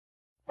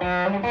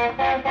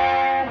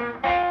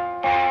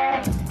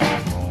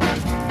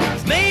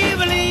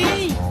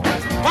Maybelline,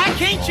 why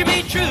can't you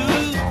be true?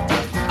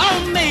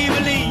 Oh,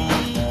 Maybelline,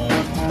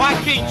 why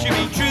can't you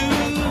be true?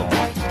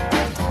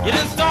 You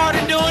done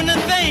started doing the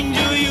things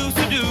you used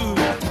to do.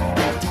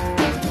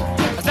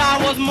 As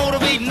I was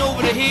motivating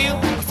over the hill,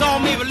 I saw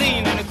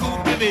Maybelline in a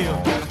coupe de ville.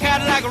 A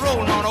Cadillac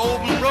rolling on an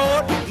open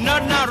road,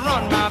 nothing out to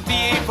run my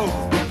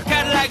V8 A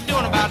Cadillac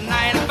doing about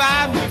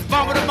 95, moves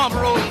bumper to bumper,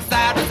 rolling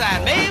side to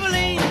side.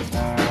 Maybelline,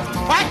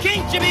 why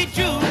can't you be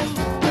true?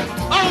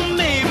 Oh,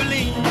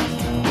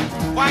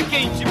 Maybelline, why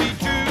can't you be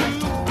true?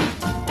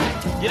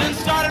 You done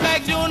started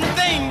back doing the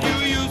things you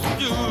used to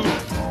do.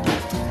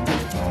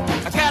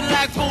 A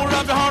Cadillac pulled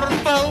up to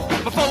 104,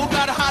 before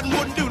got hot and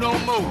wouldn't do no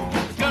more.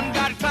 Gun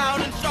got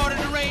cloud and started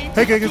to rain.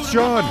 Hey gang, it's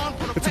John.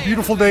 It's a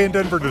beautiful day in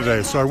Denver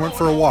today, so I went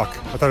for a walk.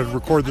 I thought I'd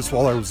record this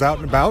while I was out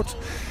and about.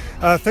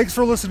 Thanks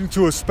for listening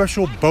to a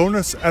special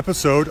bonus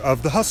episode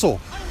of The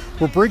Hustle.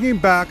 We're bringing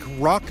back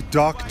rock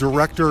doc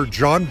director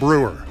John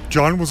Brewer.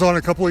 John was on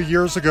a couple of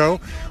years ago.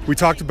 We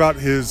talked about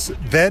his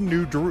then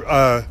new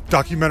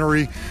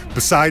documentary,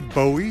 Beside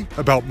Bowie,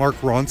 about Mark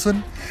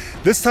Ronson.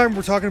 This time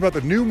we're talking about the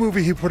new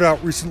movie he put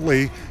out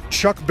recently,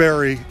 Chuck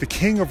Berry, The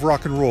King of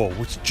Rock and Roll,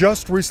 which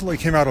just recently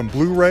came out on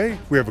Blu-ray.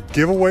 We have a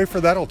giveaway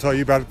for that. I'll tell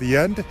you about it at the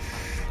end.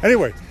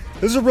 Anyway,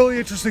 this is a really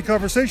interesting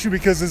conversation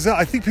because as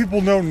I think people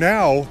know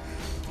now,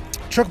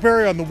 Chuck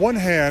Berry, on the one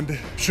hand,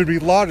 should be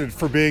lauded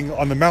for being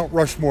on the Mount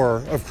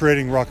Rushmore of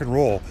creating rock and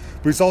roll,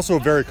 but he's also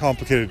a very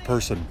complicated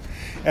person.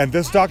 And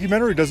this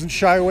documentary doesn't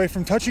shy away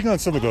from touching on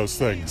some of those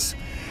things.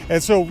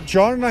 And so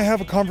John and I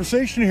have a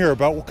conversation here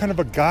about what kind of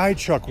a guy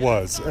Chuck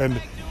was. And,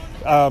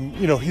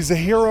 he's a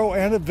hero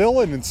and a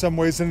villain in some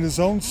ways in his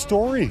own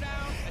story.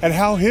 And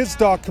how his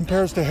doc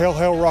compares to Hail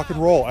Hail Rock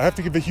and Roll. I have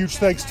to give a huge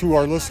thanks to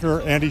our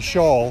listener, Andy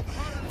Shaw,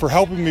 for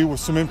helping me with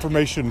some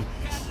information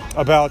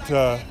about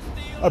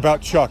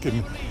Chuck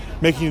and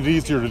making it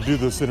easier to do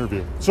this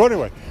interview. So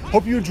anyway,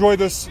 hope you enjoy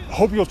this.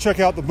 Hope you'll check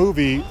out the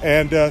movie.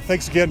 And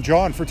thanks again,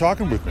 John, for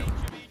talking with me.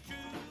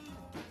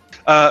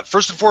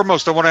 First and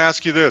foremost, I want to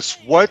ask you this.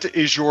 What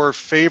is your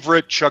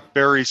favorite Chuck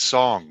Berry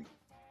song?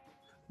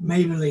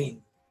 Maybelline.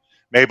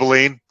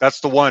 Maybelline?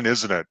 That's the one,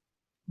 isn't it?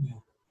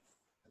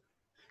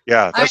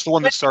 Yeah, that's the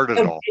one that started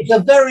it all. It's a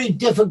very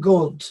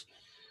difficult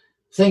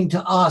thing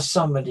to ask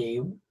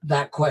somebody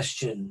that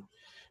question.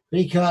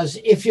 Because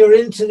if you're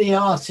into the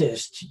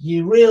artist,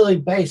 you really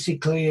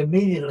basically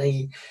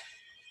immediately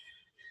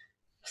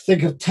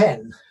think of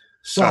 10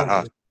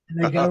 songs.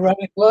 And they go,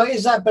 right, well,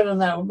 is that better than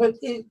that one? But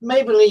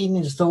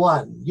Maybelline is the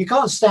one. You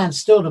can't stand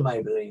still to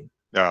Maybelline.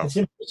 No. It's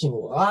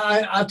impossible.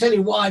 I'll tell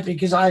you why,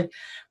 because I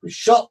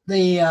shot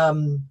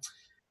the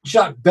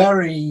Chuck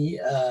Berry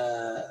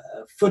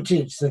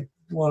footage,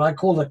 what I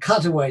call the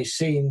cutaway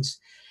scenes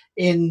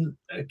in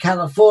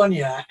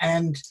California,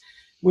 and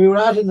we were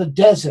out in the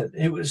desert.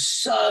 It was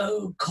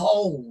so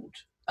cold.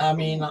 I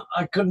mean,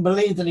 I couldn't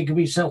believe that it could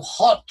be so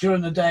hot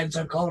during the day and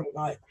so cold at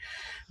night.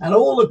 And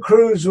all the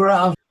crews were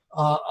out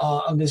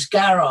on this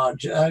gas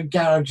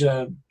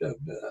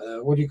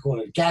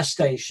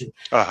station.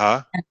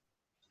 Uh-huh.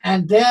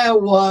 And there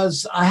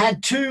was, I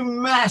had two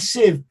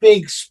massive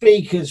big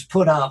speakers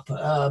put up,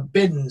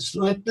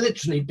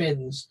 literally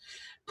bins,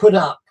 put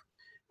up,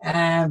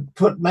 and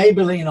put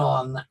Maybelline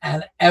on,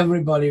 and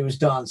everybody was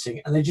dancing,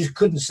 and they just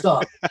couldn't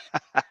stop.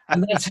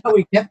 And that's how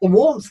we kept the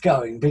warmth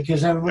going,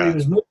 because everybody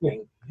was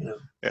moving.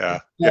 Yeah.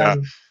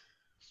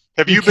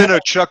 Have you been a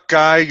Chuck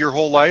guy your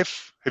whole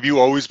life? Have you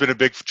always been a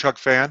big Chuck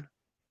fan?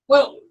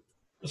 Well,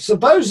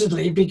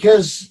 supposedly,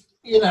 because,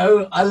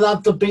 I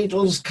love the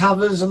Beatles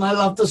covers, and I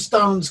love the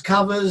Stones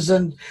covers,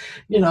 and,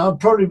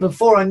 probably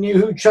before I knew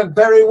who Chuck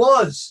Berry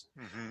was.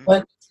 Mm-hmm.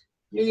 But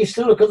you used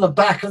to look at the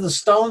back of the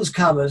Stones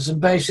covers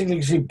and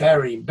basically see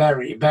Berry,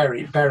 Berry,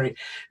 Berry, Berry.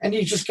 And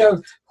you just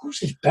go, who's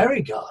this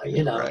Berry guy,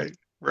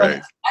 Right.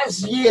 But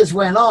as years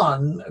went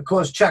on, of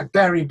course, Chuck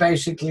Berry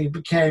basically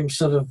became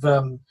sort of,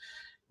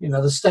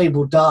 the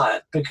stable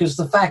diet, because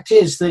the fact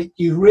is that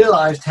you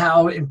realized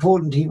how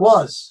important he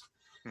was,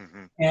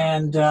 mm-hmm.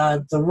 and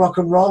the rock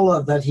and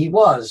roller that he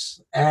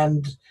was.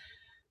 And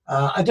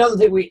I don't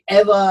think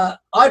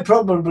I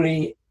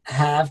probably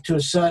have to a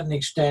certain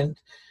extent,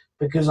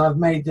 because I've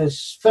made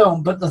this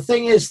film. But the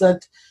thing is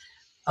that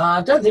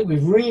I don't think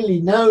we've really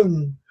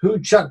known who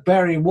Chuck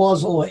Berry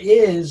was or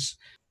is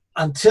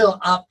until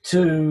up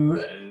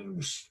to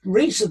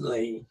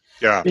recently.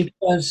 Yeah.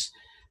 Because,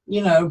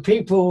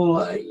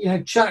 people,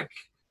 Chuck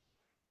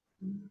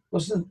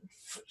wasn't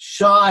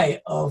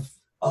shy of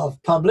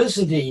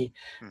publicity,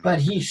 but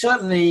he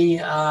certainly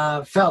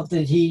felt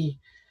that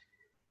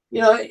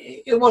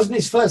it wasn't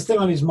his first thing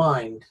on his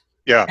mind.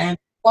 Yeah. And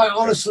quite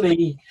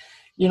honestly,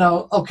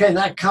 okay,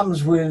 that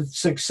comes with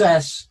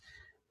success,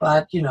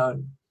 but,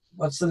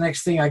 what's the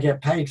next thing I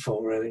get paid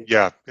for, really?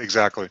 Yeah,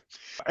 exactly.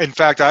 In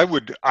fact, I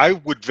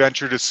would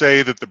venture to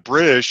say that the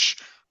British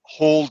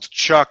hold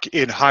Chuck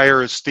in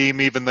higher esteem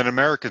even than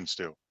Americans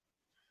do.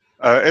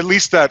 At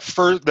least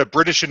the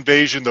British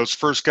invasion, those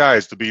first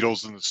guys, the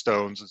Beatles and the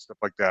Stones and stuff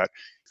like that,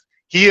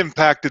 he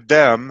impacted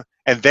them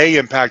and they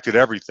impacted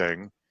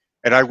everything.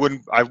 And I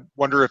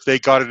wonder if they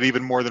got it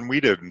even more than we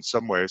did in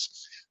some ways.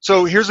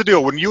 So here's the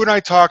deal. When you and I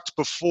talked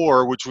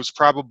before, which was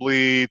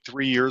probably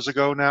 3 years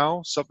ago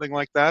now, something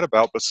like that,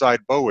 about Beside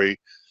Bowie,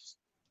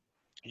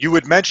 you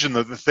had mentioned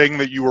that the thing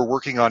that you were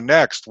working on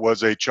next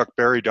was a Chuck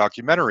Berry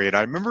documentary. And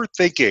I remember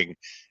thinking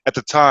at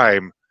the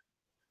time,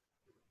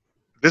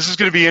 this is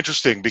going to be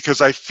interesting because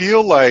I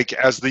feel like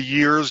as the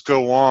years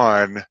go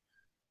on,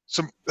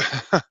 some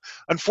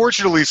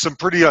unfortunately some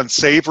pretty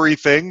unsavory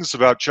things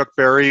about Chuck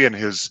Berry and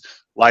his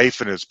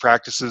life and his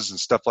practices and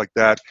stuff like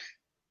that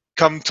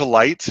come to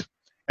light.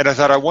 And I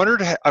thought, I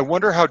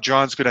wonder how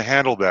John's going to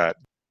handle that.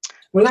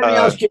 Well, let me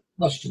ask you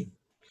a question.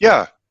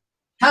 Yeah.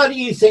 How do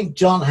you think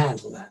John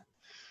handled that?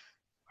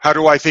 How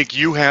do I think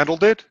you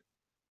handled it?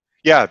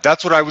 Yeah,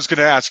 that's what I was going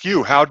to ask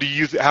you.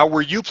 How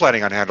were you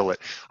planning on handling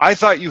it? I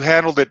thought you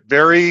handled it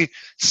very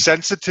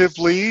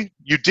sensitively.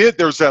 You did.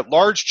 There was that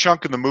large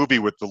chunk in the movie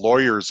with the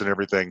lawyers and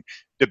everything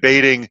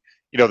debating,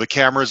 the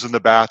cameras in the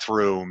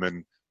bathroom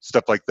and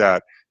stuff like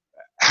that.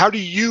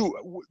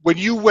 When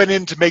you went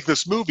in to make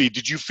this movie,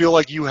 did you feel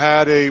like you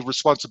had a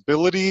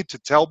responsibility to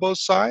tell both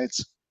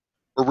sides?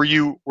 Or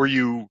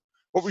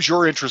what was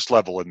your interest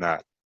level in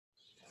that?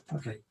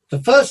 Okay.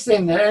 The first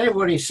thing that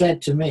anybody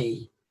said to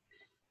me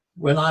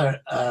when I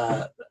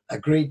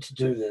agreed to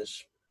do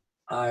this,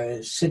 I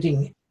was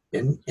sitting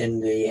in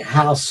the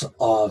house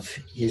of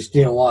his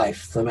dear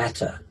wife,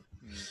 Thametta,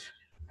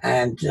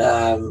 and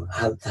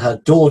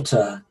her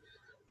daughter,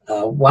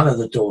 one of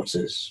the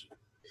daughters.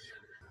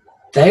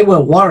 They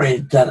were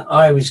worried that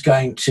I was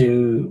going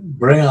to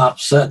bring up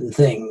certain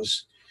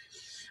things,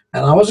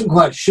 and I wasn't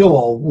quite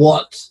sure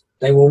what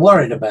they were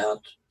worried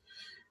about.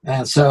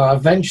 And so I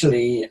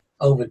eventually,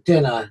 over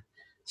dinner,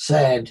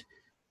 said,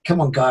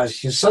 "Come on,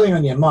 guys, there's something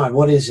on your mind.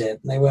 What is it?"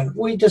 And they went,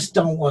 "We just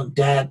don't want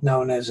Dad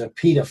known as a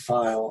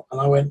pedophile." And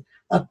I went,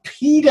 "A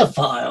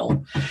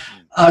pedophile?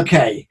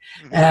 Okay."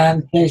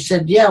 And they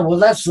said, "Yeah, well,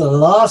 that's the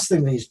last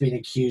thing that he's been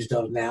accused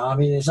of now. I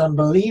mean, it's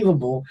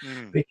unbelievable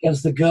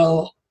because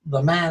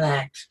the Mann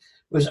Act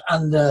was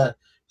under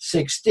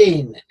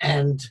 16.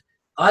 And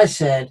I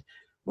said,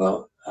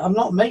 "Well, I'm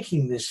not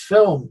making this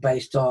film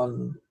based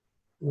on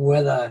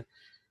whether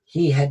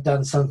he had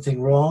done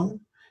something wrong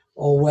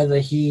or whether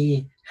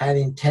he had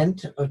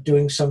intent of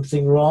doing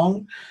something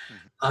wrong.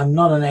 I'm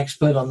not an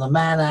expert on the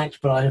Mann Act,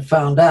 but I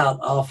found out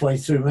halfway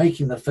through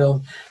making the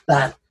film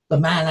that the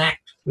Mann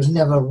Act was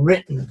never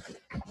written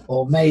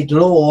or made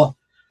law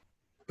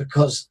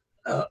because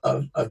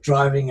of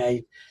driving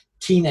a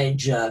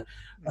teenager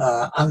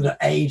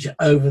underage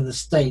over the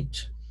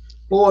state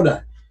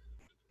border.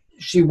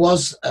 She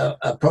was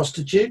a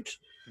prostitute.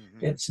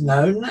 It's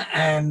known.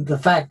 And the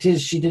fact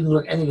is she didn't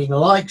look anything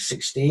like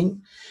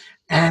 16.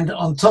 And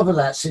on top of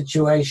that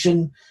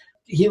situation,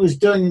 he was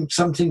doing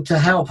something to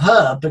help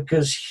her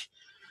because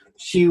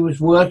she was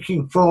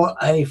working for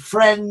a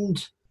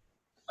friend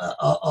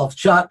of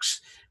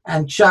Chuck's,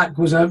 and Chuck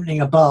was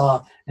opening a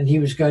bar and he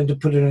was going to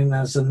put it in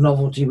as a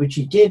novelty, which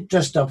he did,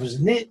 dressed up as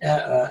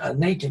a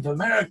Native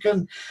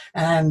American.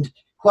 And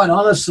quite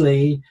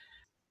honestly,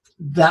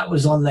 that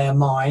was on their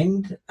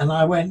mind. And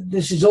I went,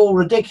 this is all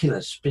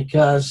ridiculous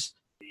because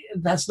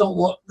that's not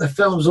what the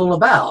film's all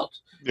about.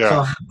 Yeah.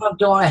 So how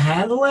do I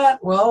handle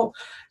that? Well,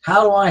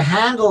 how do I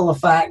handle the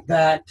fact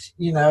that,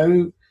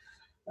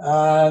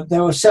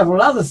 there were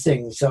several other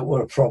things that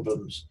were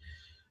problems.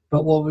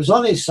 But what was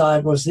on his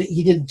side was that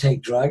he didn't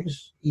take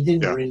drugs. He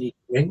didn't really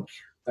drink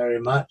very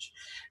much.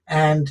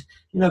 And,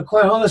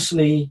 quite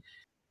honestly,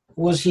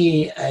 was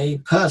he a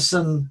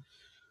person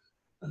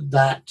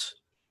that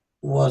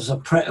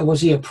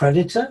was he a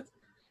predator?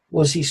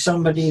 Was he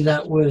somebody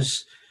that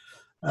was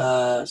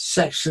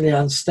sexually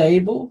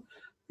unstable?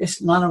 It's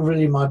none of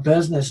really my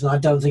business, and I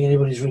don't think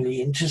anybody's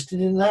really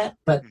interested in that.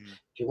 But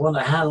if you want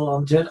to handle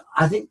onto it,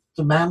 I think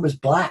the man was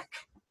black.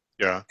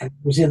 Yeah. And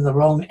was in the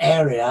wrong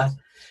area.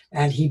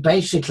 And he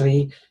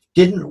basically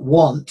didn't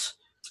want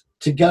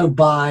to go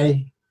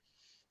by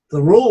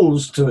the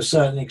rules to a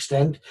certain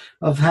extent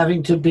of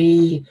having to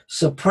be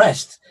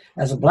suppressed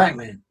as a black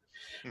man.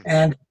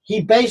 And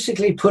he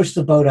basically pushed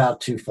the boat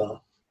out too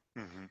far.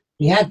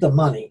 He had the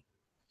money,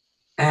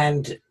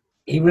 and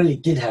he really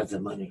did have the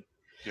money.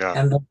 Yeah.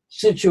 And the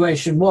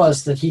situation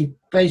was that he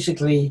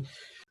basically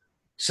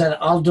said,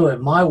 "I'll do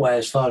it my way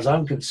as far as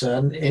I'm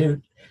concerned.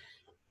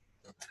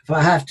 If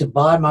I have to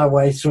buy my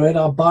way through it,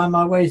 I'll buy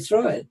my way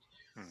through it."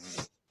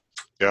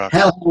 Yeah.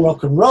 Hell,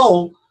 rock and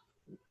roll.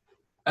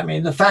 I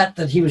mean, the fact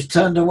that he was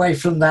turned away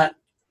from that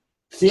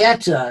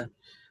theater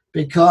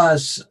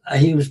because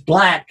he was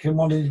black and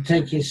wanted to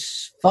take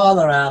his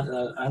father out.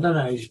 I don't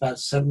know, he's about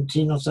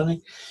 17 or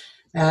something.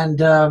 And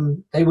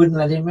they wouldn't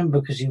let him in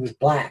because he was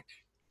black.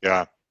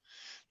 Yeah.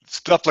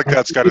 Stuff like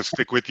that's got to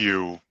stick with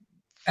you.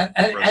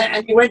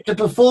 And he went to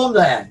perform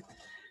there.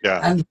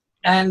 Yeah.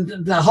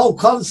 And the whole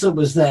concert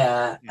was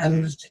there.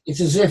 And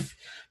it's as if,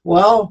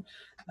 well,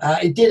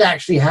 it did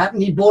actually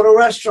happen. He bought a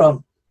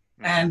restaurant.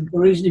 And the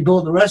reason he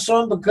bought the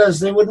restaurant because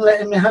they wouldn't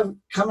let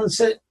him come and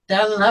sit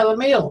down and have a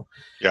meal.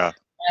 Yeah.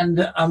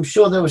 And I'm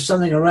sure there was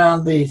something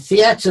around the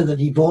theatre that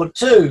he bought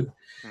too.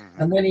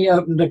 Mm-hmm. And then he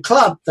opened a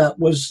club that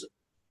was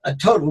a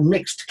total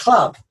mixed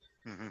club.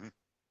 Mm-hmm.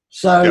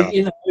 So, Yeah.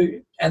 you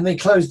know, and they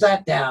closed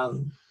that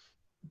down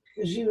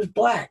because he was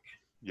black.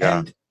 Yeah.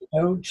 And, you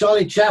know,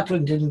 Charlie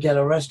Chaplin didn't get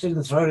arrested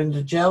and thrown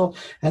into jail,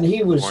 and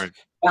he was Point.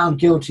 found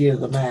guilty of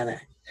the Mann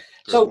Act.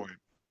 Good So point.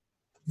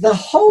 the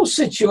whole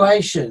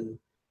situation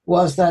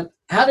was that,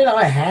 how did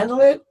I handle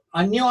it?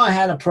 I knew I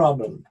had a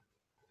problem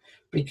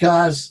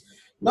because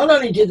not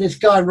only did this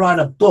guy write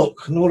a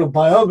book, an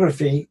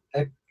autobiography,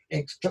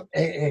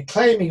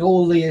 claiming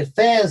all the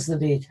affairs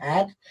that he'd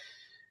had,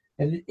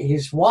 and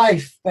his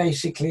wife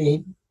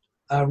basically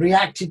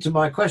reacted to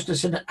my question. I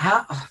said,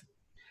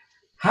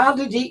 how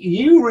did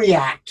you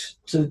react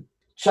to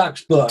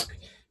Chuck's book?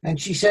 And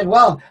she said,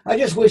 well, I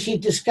just wish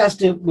he'd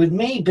discussed it with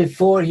me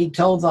before he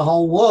told the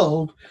whole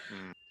world.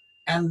 Mm.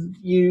 And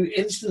you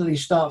instantly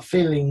start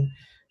feeling,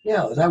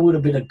 that would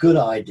have been a good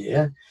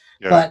idea.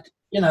 Yeah. But,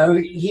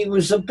 he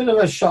was a bit of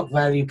a shock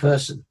value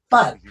person.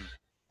 But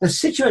the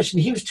situation,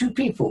 he was two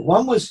people.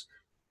 One was,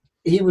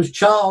 he was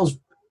Charles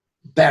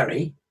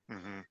Berry,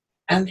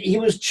 and he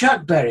was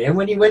Chuck Berry. And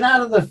when he went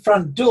out of the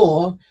front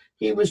door,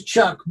 he was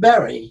Chuck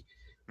Berry.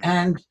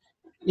 And,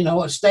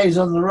 what stays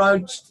on the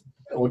road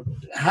or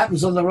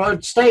happens on the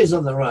road stays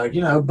on the road,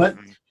 But,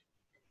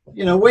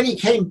 when he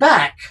came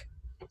back,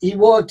 he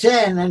walked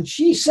in and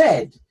she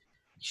said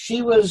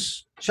he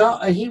was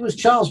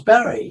Charles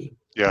Berry.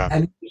 Yeah.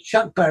 And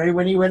Chuck Berry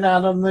when he went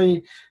out on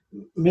the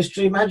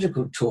Mystery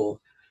Magical tour.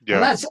 Yeah.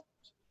 And that's it.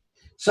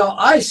 So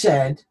I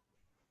said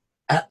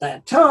at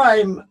that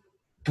time,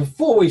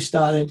 before we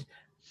started,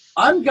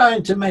 I'm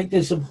going to make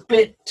this a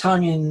bit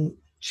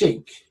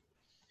tongue-in-cheek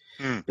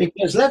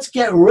because let's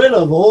get rid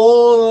of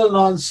all the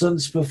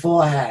nonsense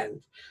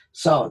beforehand.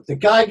 So the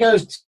guy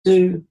goes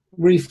to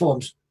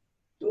reforms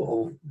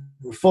or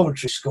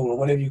reformatory school or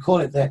whatever you call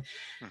it there,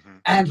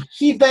 and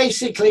he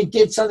basically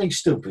did something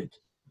stupid,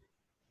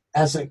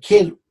 as a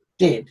kid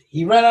did.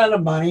 He ran out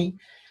of money,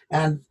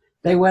 and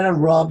they went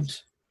and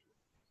robbed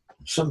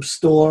some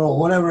store or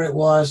whatever it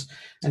was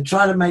and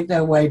tried to make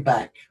their way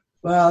back.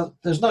 Well,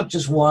 there's not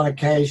just one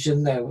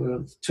occasion. There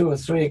were 2 or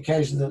 3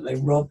 occasions that they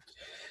robbed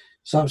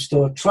some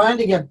store trying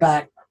to get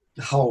back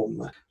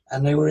home.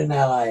 And they were in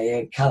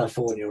LA,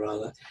 California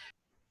rather.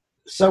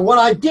 So what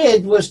I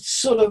did was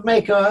sort of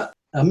make a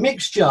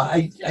mixture.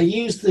 I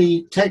used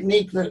the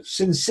technique that's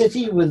in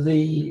City with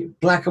the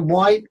black and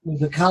white,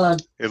 with the color.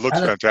 It looks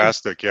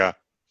fantastic, yeah.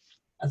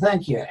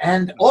 Thank you.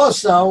 And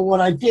also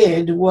what I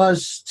did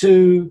was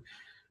to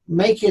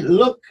make it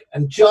look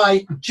and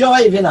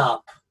jive it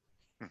up.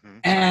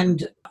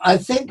 And I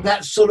think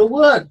that sort of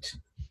worked.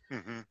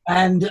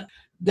 And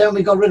then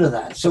we got rid of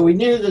that. So we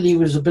knew that he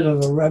was a bit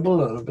of a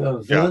rebel and a bit of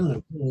a villain and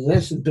a bit of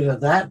this and a bit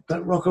of that.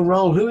 But rock and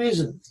roll, who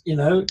isn't,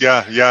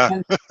 Yeah,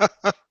 yeah.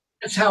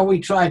 That's how we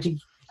try to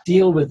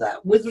deal with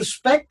that. With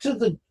respect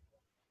to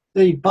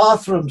the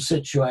bathroom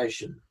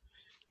situation,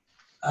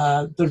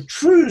 the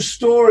true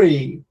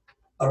story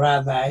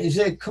around that is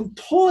a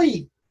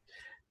complete.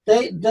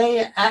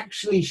 They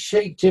actually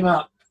shaked him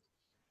up.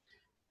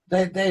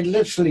 They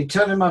literally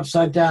turned him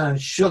upside down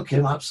and shook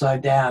him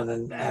upside down,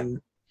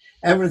 and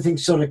everything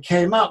sort of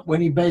came up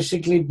when he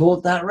basically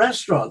bought that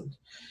restaurant.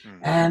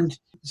 And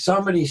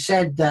somebody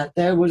said that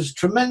there was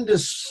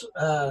tremendous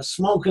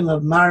smoking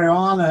of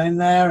marijuana in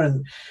there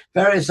and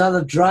various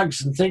other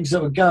drugs and things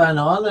that were going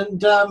on.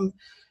 And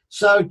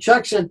so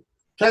Chuck said,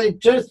 tell you the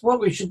truth, what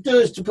we should do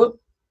is to put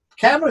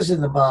cameras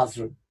in the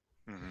bathroom.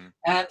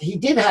 And he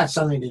did have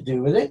something to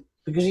do with it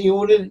because he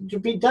ordered it to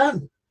be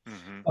done.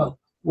 Well,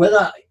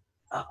 whether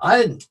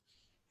I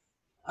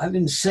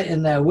didn't sit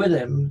in there with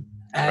him.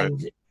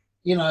 And,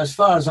 as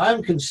far as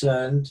I'm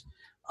concerned,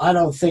 I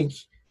don't think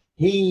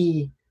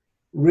he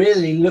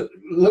really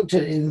looked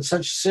at it in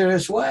such a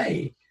serious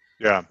way.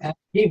 Yeah. And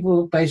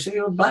people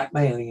basically were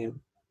blackmailing him.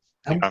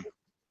 And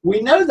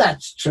we know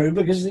that's true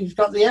because he's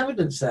got the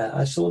evidence there.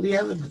 I saw the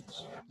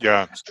evidence.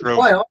 Yeah, it's true.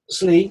 Quite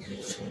honestly,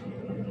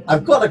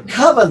 I've got to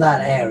cover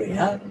that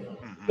area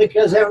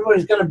because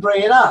everybody's going to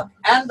bring it up.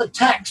 And the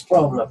tax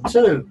problem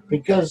too,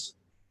 because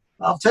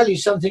I'll tell you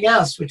something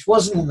else which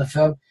wasn't in the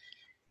film.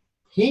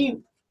 He's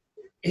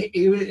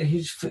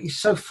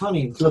so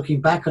funny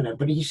looking back on it,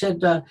 but he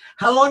said,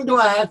 how long do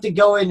I have to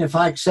go in if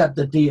I accept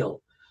the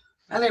deal?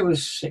 And it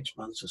was 6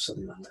 months or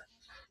something like that.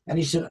 And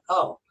he said,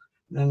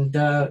 and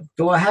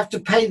do I have to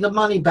pay the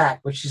money back,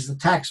 which is the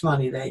tax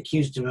money they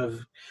accused him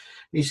of?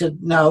 He said,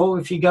 no,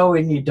 if you go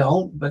in, you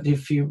don't. But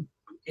if you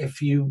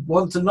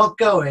want to not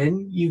go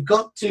in, you've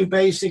got to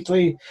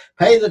basically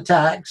pay the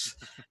tax,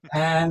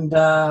 and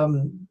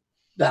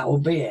that will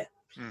be it.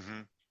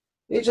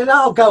 He said,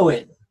 I'll go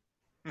in.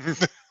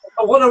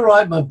 I want to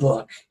write my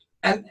book.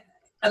 And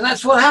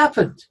that's what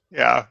happened.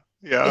 Yeah.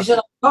 He said,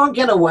 I can't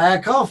get away. I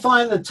can't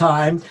find the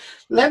time.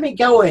 Let me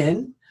go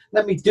in.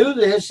 Let me do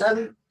this.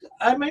 And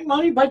I make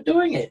money by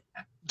doing it.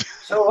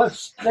 So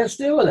let's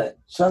deal with it.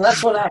 So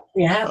that's what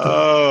actually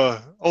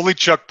happened. Only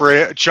Chuck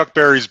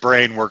Berry's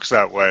brain works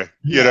that way,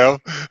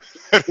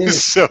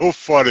 It's so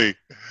funny.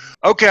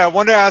 Okay, I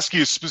want to ask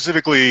you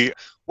specifically,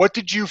 what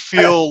did you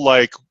feel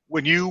like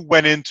when you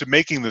went into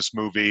making this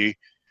movie?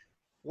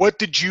 What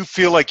did you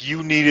feel like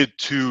you needed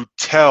to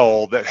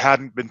tell that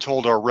hadn't been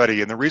told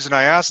already? And the reason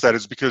I ask that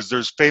is because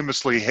there's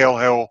famously Hail,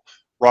 Hail,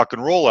 Rock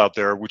and Roll out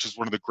there, which is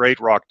one of the great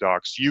rock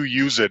docs. You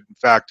use it, in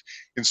fact,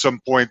 in some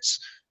points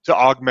to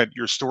augment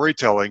your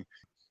storytelling.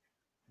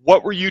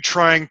 What were you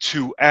trying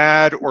to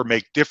add or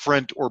make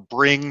different or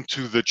bring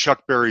to the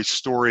Chuck Berry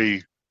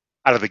story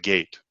out of the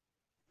gate?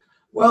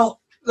 Well,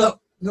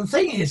 the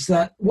thing is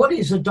that what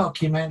is a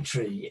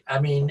documentary? I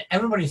mean,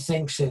 everybody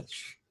thinks it's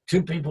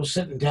two people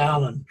sitting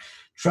down and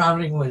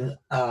traveling with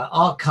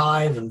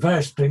archive and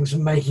various things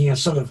and making a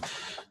sort of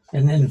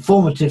an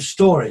informative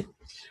story.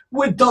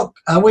 With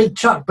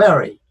Chuck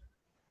Berry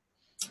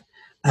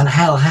and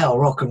Hail Hail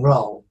Rock and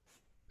Roll,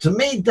 to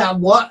me,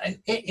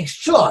 it's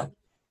short.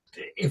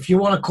 If you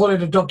want to call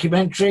it a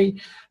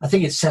documentary, I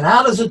think it's set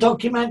out as a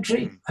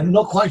documentary. I'm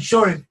not quite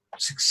sure it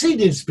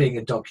succeeded as being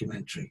a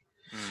documentary.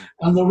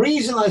 And the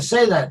reason I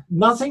say that,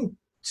 nothing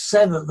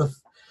said that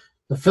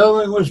the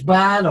filming was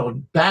bad or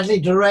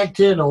badly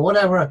directed or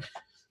whatever.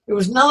 It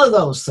was none of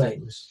those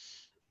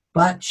things.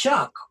 But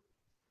Chuck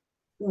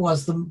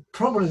was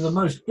probably the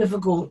most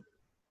difficult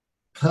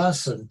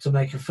person to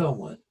make a film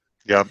with.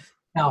 Yeah.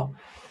 Now,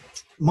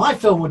 my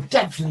film would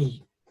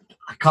definitely,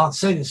 I can't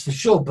say this for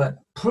sure, but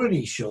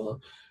pretty sure,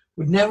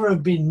 would never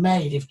have been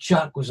made if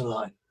Chuck was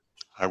alive.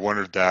 I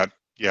wondered that.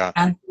 Yeah.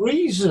 And the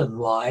reason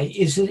why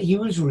is that he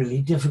was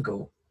really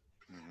difficult.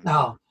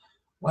 Now,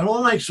 when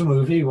one makes a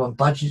movie, one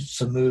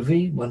budgets a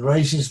movie, one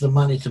raises the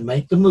money to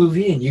make the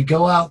movie, and you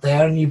go out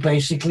there and you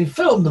basically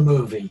film the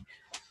movie.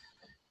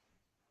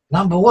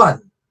 Number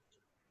one,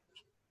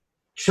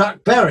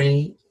 Chuck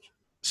Berry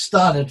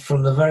started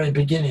from the very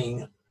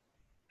beginning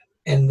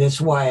in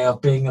this way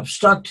of being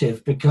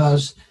obstructive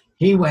because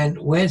he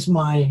went, "Where's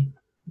my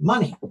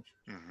money?"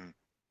 Mm-hmm.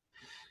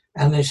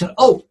 And they said,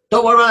 "Oh,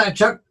 don't worry about that,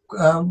 Chuck.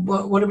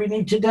 What do we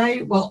need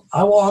today?" "Well,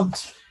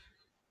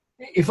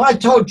 if I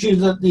told you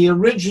that the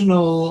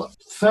original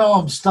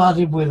film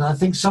started with, I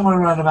think, somewhere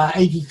around about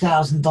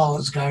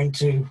 $80,000 going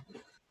to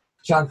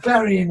Chuck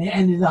Berry, and it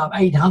ended up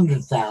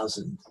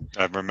 $800,000.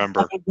 I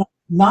remember.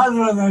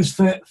 Neither of those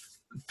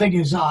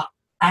figures are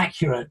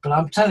accurate, but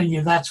I'm telling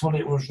you that's what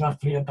it was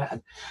roughly about.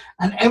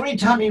 And every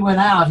time he went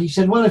out, he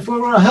said, "Well, if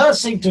we were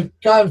rehearsing to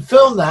go and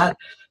film that,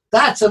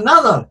 that's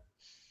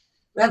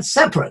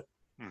separate.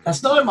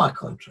 That's not in my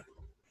contract."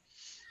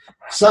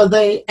 So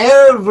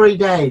every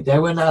day they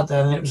went out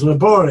there, and it was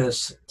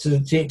laborious to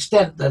the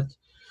extent that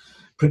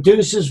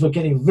producers were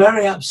getting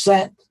very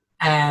upset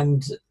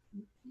and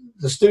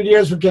the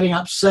studios were getting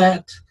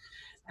upset,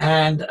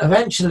 and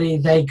eventually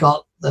they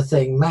got the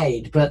thing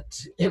made,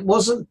 but it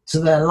wasn't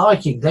to their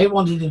liking. They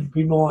wanted it to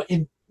be more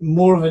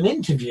of an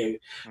interview.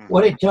 Mm-hmm.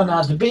 What it turned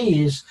out to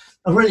be is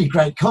a really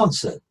great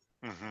concert.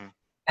 Mm-hmm.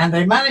 And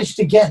they managed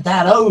to get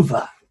that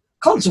over.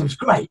 Concert was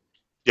great.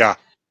 Yeah.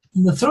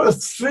 And the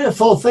three or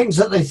four things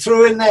that they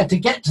threw in there to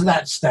get to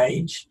that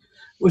stage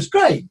was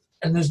great.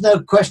 And there's no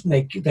question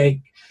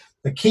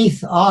the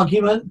Keith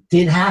argument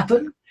did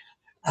happen,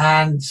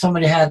 and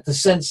somebody had the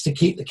sense to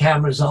keep the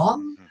cameras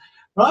on,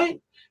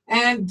 right?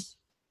 And,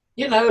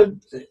 you know,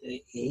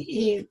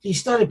 he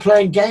started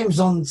playing games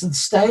on the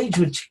stage,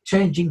 which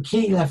changing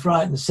key left,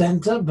 right, and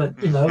center,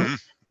 but, you know,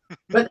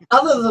 but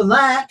other than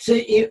that,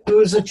 it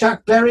was a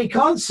Chuck Berry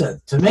concert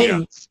to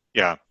me.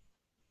 Yeah.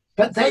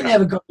 But they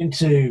never got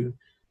into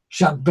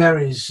Chuck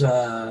Berry's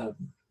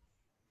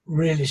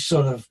really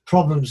sort of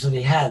problems that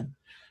he had.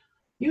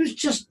 He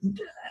was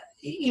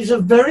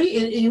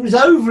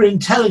over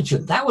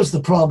intelligent. That was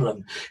the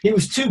problem. He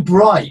was too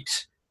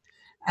bright,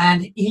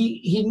 and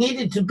he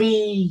needed to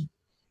be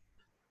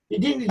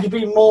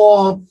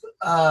more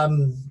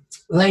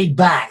laid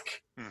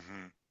back.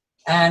 Mm-hmm.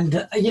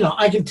 And you know,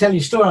 I can tell you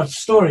story after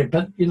story,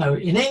 but you know,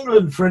 in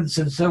England, for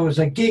instance, there was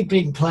a gig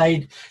being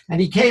played, and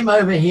he came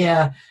over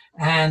here.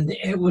 And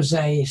it was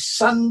a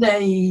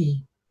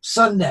Sunday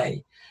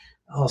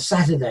or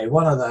Saturday,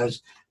 one of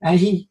those. And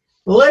he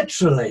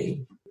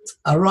literally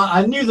arrived.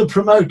 I knew the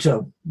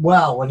promoter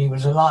well when he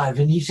was alive.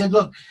 And he said,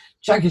 "Look,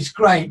 Chuck, it's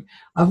great.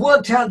 I've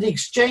worked out the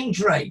exchange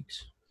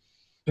rate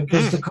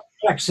because the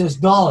contract says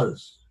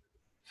dollars."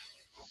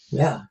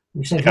 Yeah.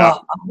 He said,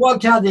 "Well, I've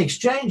worked out the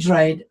exchange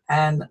rate,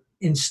 and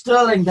in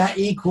sterling that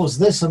equals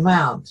this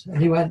amount."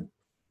 And he went,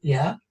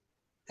 "Yeah."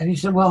 And he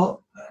said,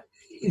 "Well,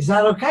 is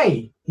that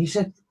okay?" He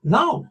said,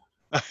 "No."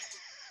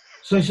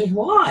 So I said,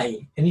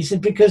 "Why?" And he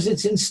said, "Because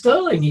it's in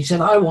sterling." He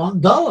said, "I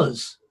want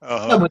dollars."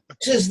 Uh-huh. "No, but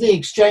this is the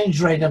exchange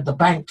rate at the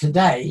bank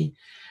today,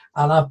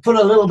 and I've put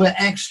a little bit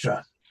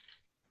extra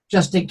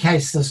just in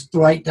case this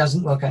rate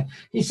doesn't work out."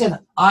 He said,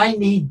 "I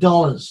need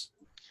dollars,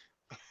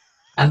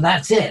 and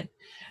that's it."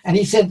 And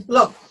he said,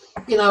 "Look,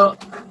 you know,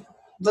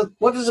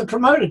 what does a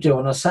promoter do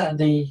on a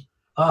Saturday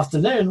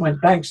afternoon when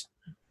banks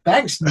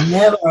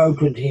never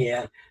opened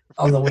here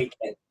on the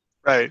weekend?"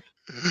 Right.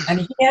 And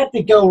he had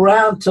to go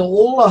around to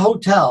all the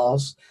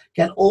hotels,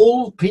 get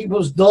all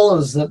people's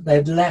dollars that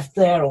they'd left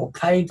there or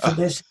paid for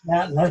this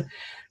and that.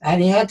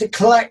 and he had to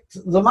collect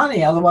the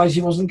money, otherwise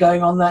he wasn't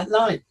going on that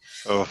night.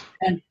 Oh.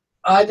 And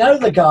I know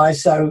the guy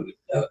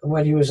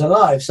when he was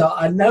alive, so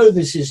I know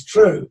this is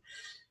true.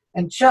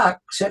 And Chuck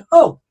said,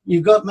 "Oh,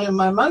 you got me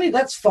my money?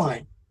 That's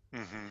fine."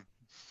 Mm-hmm.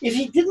 If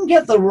he didn't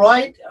get the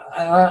right,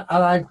 and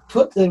I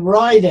put the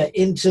rider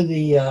into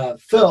the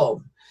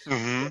film,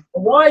 Mm-hmm.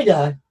 the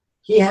rider,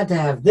 he had to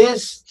have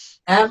this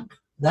amp,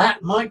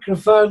 that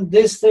microphone,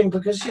 this thing,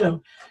 because,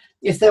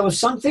 if there was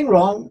something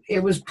wrong,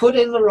 it was put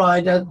in the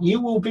rider, you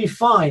will be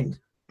fined.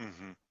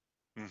 Mm-hmm.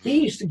 Mm-hmm.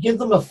 He used to give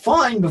them a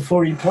fine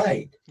before he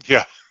played.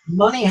 Yeah.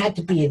 Money had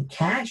to be in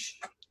cash.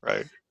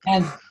 Right.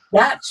 And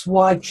that's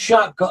why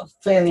Chuck got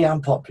fairly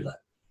unpopular.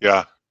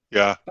 Yeah.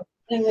 Yeah.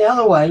 In the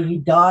other way, he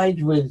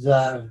died with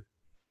 $54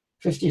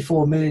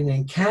 million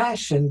in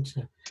cash and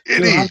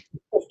 $250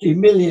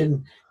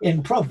 million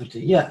in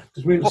property. Yeah,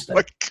 real estate. Oh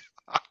my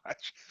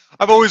gosh.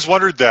 I've always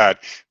wondered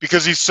that,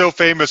 because he's so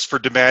famous for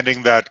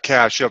demanding that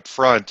cash up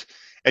front,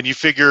 and you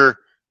figure,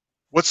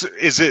 what's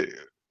he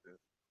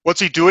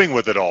doing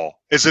with it all?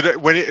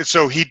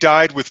 So he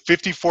died with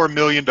 $54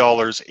 million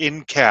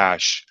in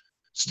cash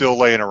still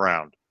laying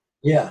around.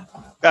 Yeah.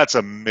 That's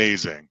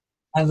amazing.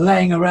 And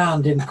laying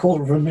around in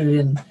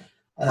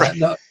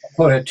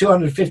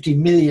 $250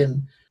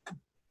 million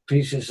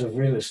pieces of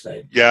real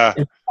estate. Yeah.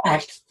 In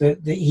fact,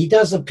 he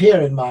does appear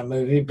in my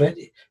movie, but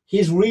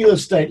his real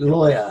estate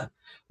lawyer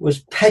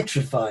was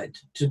petrified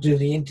to do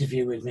the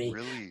interview with me.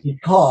 Really?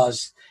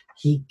 Because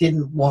he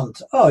didn't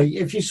want. Oh,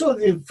 if you saw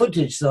the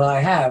footage that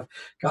I have,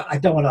 I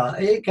don't want to.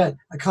 I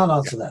can't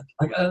answer that.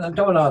 I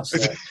don't want to answer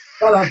that. I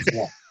can't answer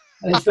that.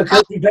 And it's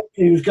because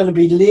he was going to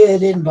be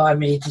leered in by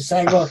me to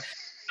say, "Well,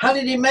 how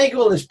did he make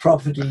all this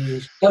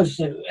property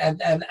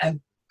and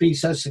be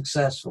so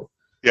successful?"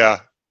 Yeah.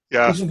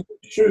 Yeah. He's a very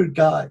shrewd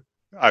guy.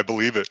 I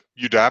believe it.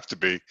 You'd have to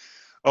be.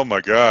 Oh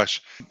my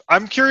gosh.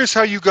 I'm curious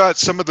how you got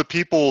some of the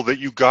people that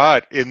you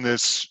got in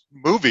this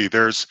movie.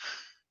 There's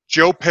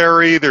Joe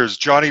Perry, there's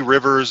Johnny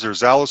Rivers,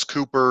 there's Alice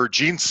Cooper.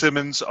 Gene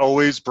Simmons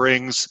always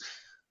brings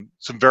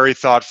some very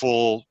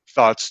thoughtful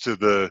thoughts to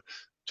the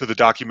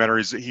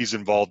documentaries that he's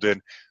involved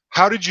in.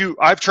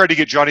 I've tried to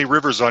get Johnny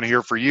Rivers on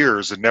here for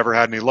years and never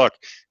had any luck.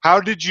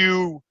 How did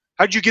you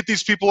get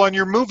these people on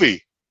your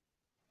movie?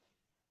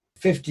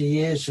 50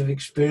 years of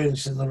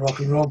experience in the rock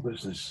and roll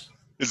business.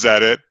 Is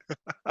that it?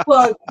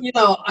 Well,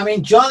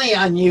 Johnny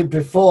I knew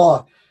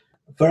before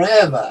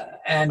forever.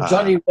 And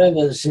Johnny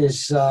Rivers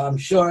is, I'm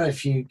sure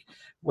if you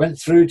went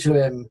through to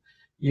him,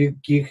 you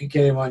could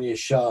get him on your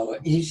show.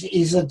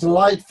 He's a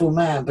delightful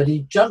man, but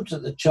he jumped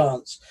at the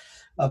chance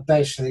of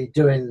basically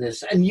doing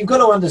this. And you've got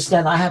to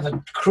understand, I have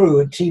a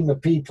team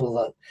of people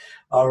that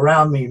are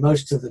around me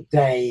most of the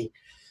day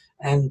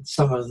and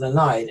some of the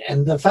night.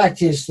 And the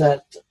fact is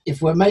that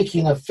if we're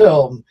making a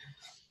film,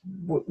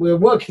 we're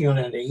working on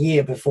it a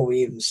year before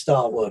we even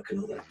start working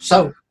on it.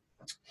 So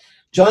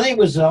Johnny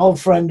was an old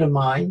friend of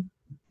mine.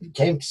 He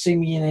came to see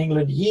me in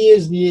England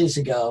years and years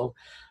ago,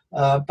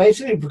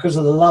 basically because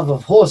of the love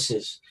of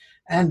horses.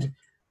 And,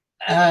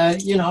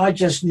 I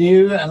just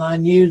knew, and I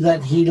knew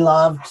that he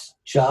loved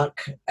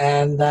Chuck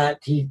and that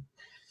he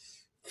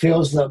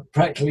feels that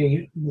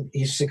practically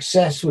his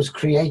success was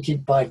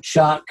created by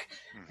Chuck.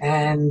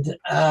 And,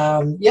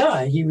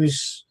 he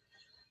was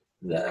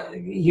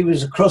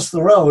across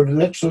the road,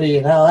 literally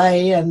in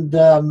LA and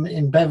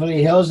in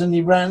Beverly Hills, and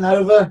he ran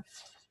over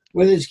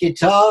with his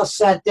guitar,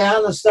 sat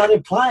down and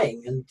started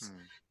playing. And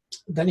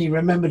then he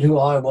remembered who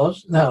I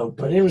was. No,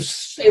 but it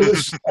was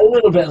a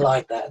little bit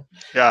like that.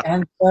 Yeah.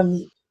 And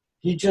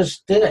he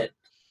just did it.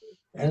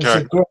 And It's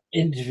a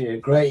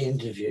great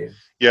interview.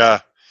 Yeah.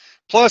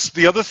 Plus,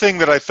 the other thing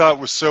that I thought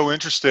was so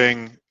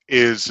interesting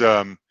is,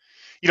 for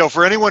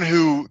anyone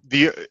who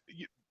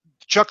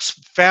Chuck's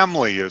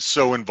family is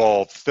so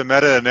involved,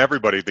 Themetta and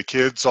everybody, the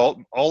kids,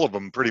 all of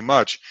them pretty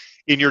much,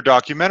 in your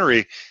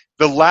documentary.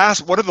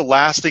 One of the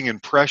lasting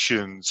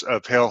impressions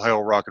of Hail,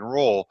 Hail, Rock and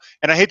Roll,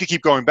 and I hate to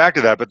keep going back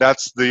to that, but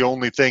that's the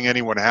only thing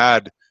anyone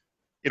had,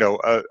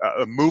 a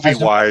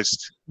movie-wise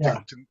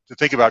to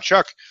think about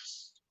Chuck.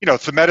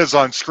 Themetta's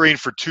on screen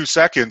for 2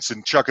 seconds,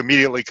 and Chuck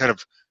immediately kind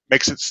of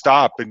makes it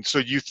stop, and so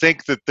you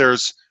think that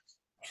there's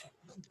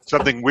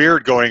something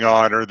weird going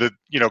on, or that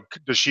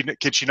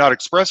can she not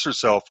express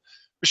herself?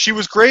 But she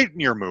was great in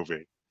your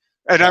movie,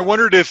 and I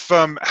wondered if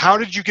how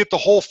did you get the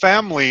whole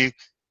family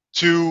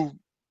to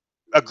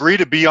agree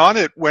to be on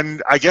it, when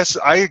I guess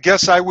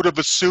I would have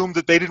assumed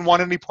that they didn't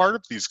want any part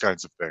of these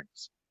kinds of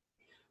things.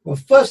 Well,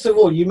 first of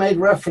all, you made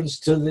reference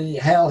to the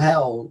Hail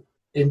Hail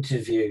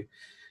interview.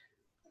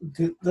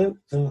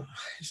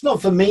 It's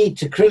not for me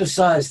to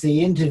criticize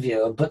the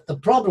interviewer, but the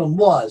problem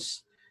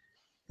was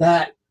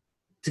that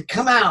to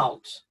come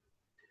out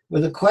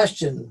with a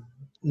question,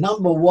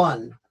 number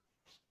one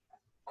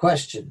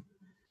question,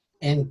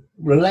 in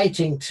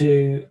relating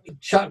to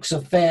Chuck's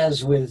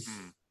affairs with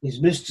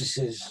his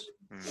mistresses,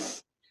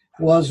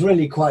 was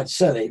really quite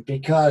silly,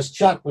 because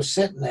Chuck was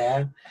sitting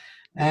there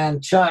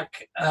and Chuck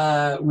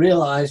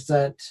realized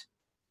that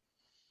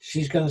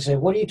she's going to say,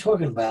 "What are you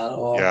talking about?"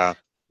 Or,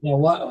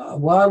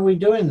 why are we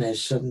doing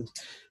this? And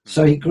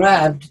so he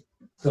grabbed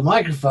the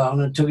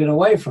microphone and took it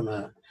away from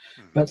her.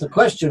 But the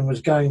question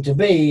was going to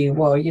be,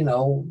 well,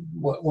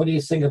 what do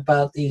you think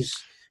about these?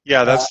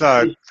 Yeah, that's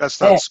not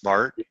Yeah.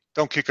 smart.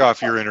 Don't kick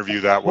off your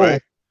interview that way.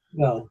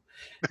 No.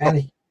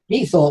 And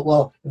he thought,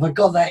 well, if I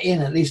got that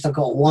in, at least I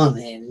got one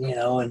in,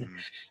 And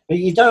but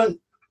you don't.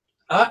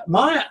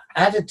 My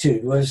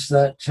attitude was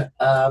that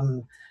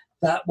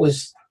that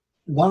was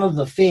one of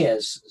the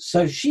fears.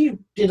 So she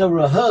did a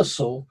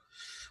rehearsal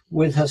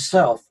with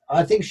herself.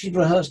 I think she'd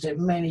rehearsed it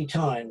many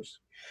times,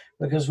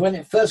 because when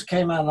it first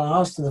came out and I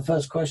asked her the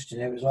first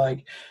question, it was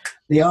like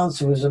the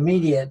answer was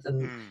immediate,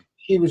 and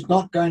she was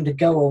not going to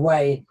go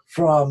away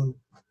from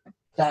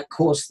that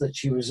course that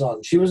she was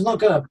on. She was not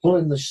going to pull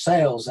in the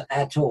sails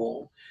at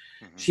all.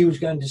 She was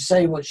going to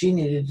say what she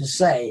needed to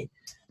say,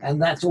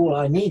 and that's all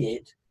I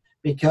needed,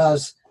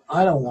 because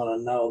I don't want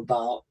to know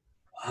about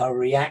her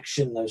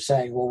reaction of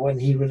saying, well, when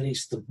he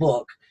released the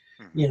book,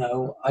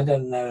 I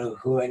don't know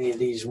who any of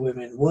these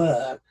women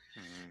were.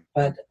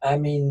 But I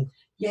mean,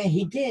 yeah,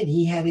 he did.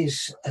 He had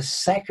a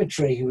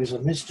secretary who was a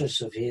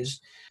mistress of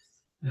his,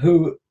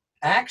 who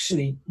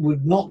actually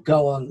would not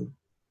go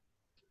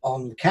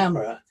on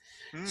camera.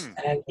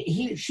 And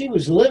she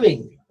was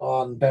living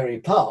on Berry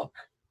Park.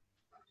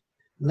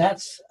 And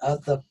that's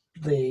at the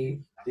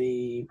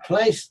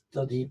place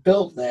that he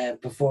built there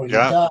before he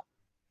died.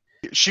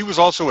 She was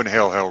also in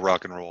Hail Hail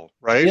Rock and Roll,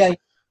 right? Yeah,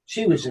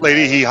 she was.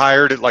 Lady he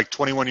hired at like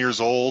 21 years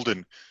old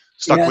and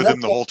stuck with him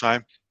the whole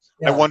time.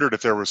 Yeah. I wondered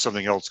if there was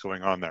something else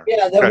going on there.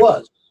 Yeah, there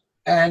was.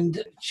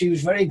 And she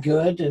was very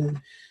good. And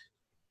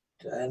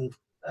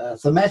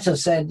Themeta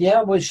said,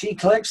 yeah, well, she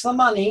collects the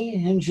money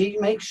and she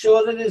makes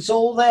sure that it's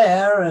all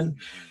there and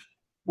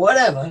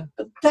whatever.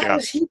 But that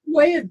was his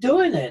way of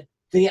doing it.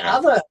 The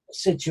other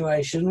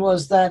situation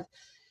was that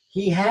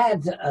he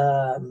had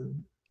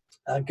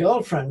a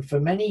girlfriend for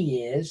many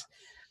years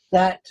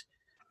that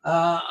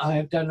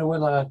I don't know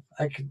whether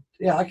I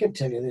can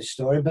tell you this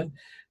story, but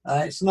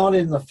it's not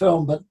in the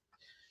film. But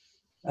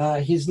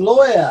his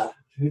lawyer,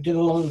 who did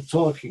a lot of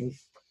talking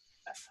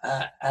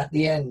at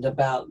the end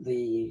about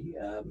the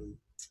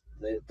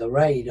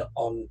raid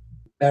on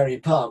Berry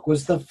Park,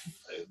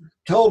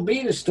 told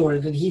me the story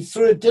that he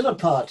threw a dinner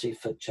party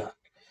for Chuck.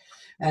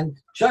 And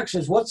Chuck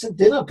says, what's a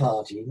dinner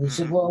party? And he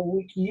said, well,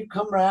 you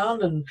come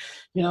round and,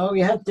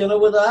 you have dinner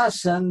with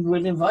us and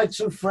we'd invite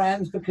some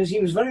friends, because he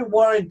was very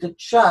worried that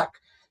Chuck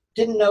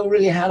didn't know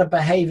really how to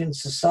behave in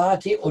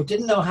society, or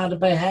didn't know how to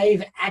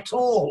behave at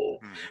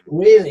all,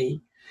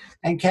 really,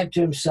 and kept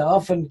to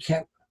himself and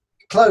kept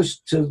close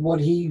to what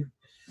he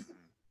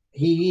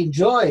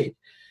enjoyed.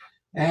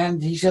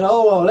 And he said,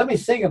 oh, well, let me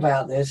think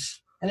about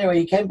this. Anyway,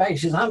 he came back, he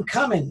says, I'm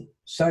coming.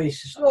 So he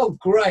says, oh,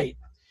 great.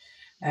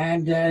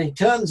 And he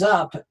turns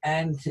up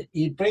and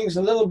he brings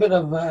a little bit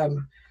of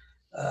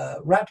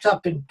wrapped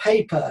up in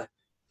paper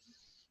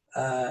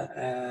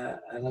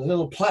and a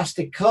little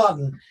plastic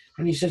carton.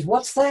 And he says,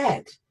 what's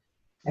that?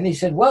 And he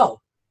said,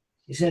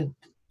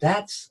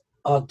 that's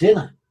our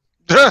dinner.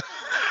 He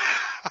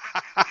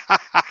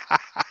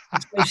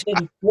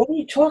said, what are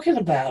you talking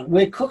about?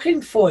 We're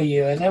cooking for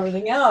you and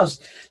everything else.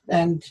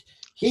 And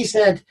he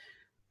said,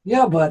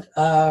 yeah, but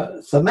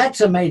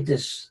Themeta made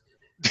this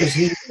because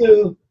he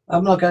knew,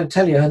 I'm not going to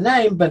tell you her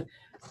name, but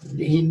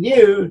he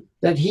knew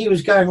that he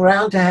was going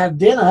around to have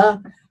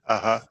dinner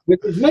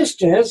with his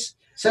mistress.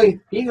 So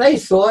they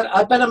thought,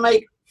 I better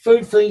make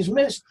food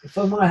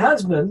for my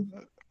husband,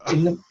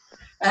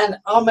 and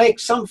I'll make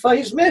some for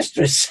his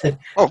mistress.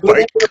 Oh,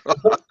 my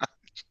God.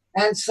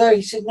 And so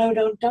he said, no,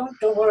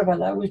 don't worry about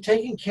that. We're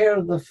taking care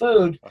of the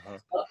food.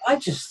 I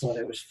just thought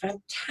it was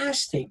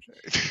fantastic.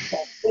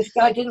 This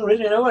guy didn't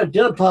really know what a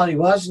dinner party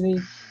was, and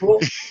he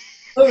brought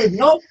food,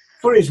 not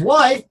for his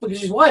wife, because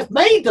his wife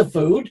made the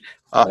food.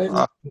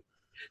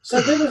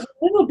 So there was a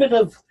little bit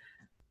of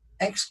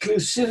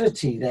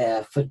exclusivity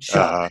there for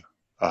Chuck,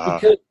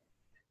 because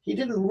he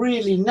didn't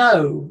really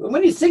know. And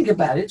when you think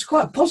about it, it's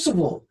quite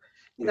possible.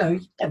 He never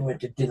went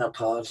to dinner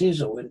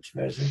parties or went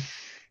to anything.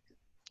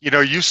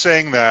 You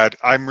saying that,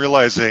 I'm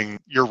realizing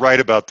you're right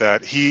about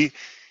that. He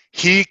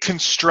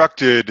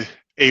constructed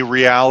a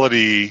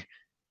reality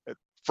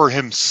for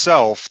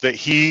himself that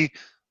he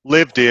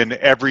lived in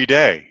every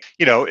day.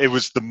 It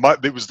was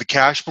the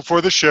cash before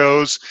the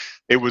shows.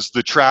 It was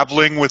the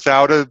traveling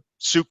without a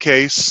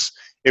suitcase.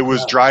 It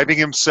was driving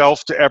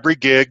himself to every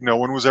gig. No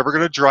one was ever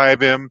going to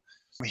drive him.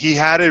 He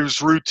had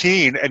his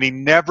routine, and he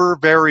never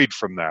varied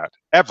from that,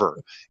 ever.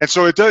 And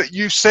so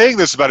you saying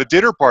this about a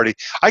dinner party,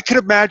 I could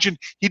imagine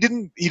he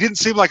didn't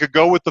seem like a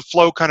go with the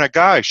flow kind of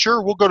guy.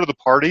 Sure, we'll go to the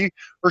party,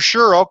 or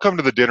sure, I'll come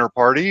to the dinner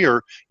party,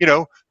 or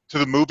to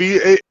the movie.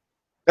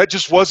 That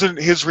just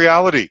wasn't his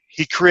reality.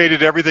 He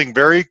created everything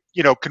very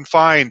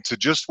confined to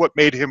just what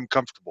made him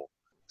comfortable.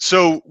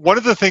 So one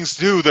of the things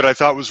too that I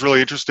thought was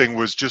really interesting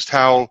was just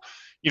how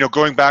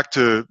going back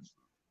to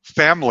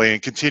family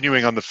and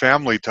continuing on the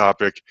family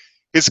topic,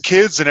 his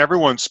kids and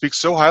everyone speaks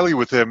so highly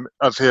of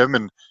him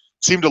and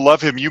seem to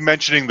love him. You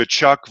mentioning the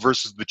Chuck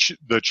versus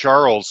the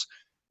Charles,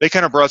 they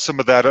kind of brought some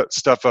of that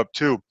stuff up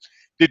too.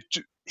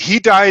 He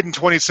died in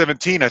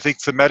 2017. I think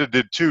Themeta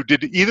did too.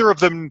 Did either of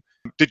them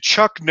Did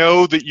Chuck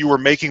know that you were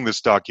making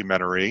this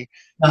documentary?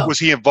 No. Was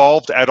he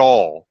involved at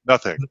all?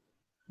 Nothing.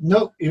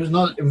 No, he was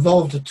not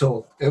involved at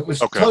all. It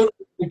was Okay.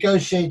 totally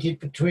negotiated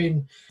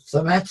between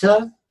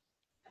Samantha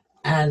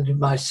and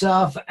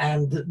myself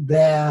and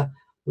their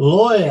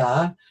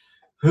lawyer,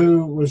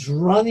 who was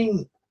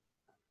running.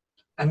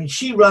 I mean,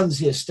 she runs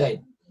the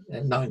estate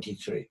at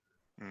 93,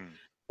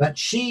 but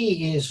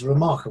she is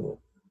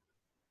remarkable.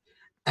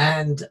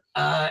 And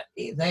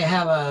they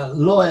have a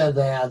lawyer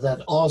there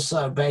that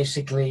also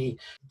basically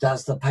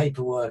does the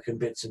paperwork and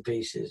bits and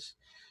pieces.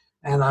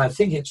 And I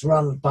think it's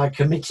run by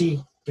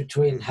committee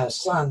between her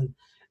son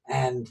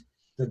and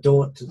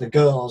the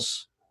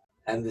girls,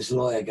 and this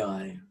lawyer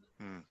guy.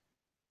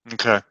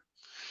 Okay.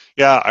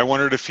 Yeah, I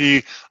wondered if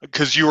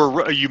because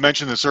you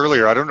mentioned this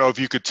earlier. I don't know if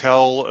you could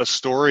tell a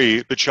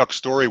story, the Chuck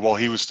story, while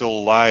he was still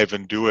alive,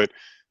 and do it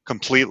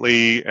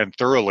completely and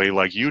thoroughly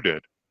like you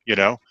did. You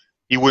know,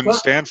 he wouldn't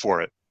stand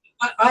for it.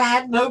 I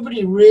had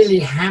nobody really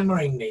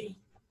hammering me,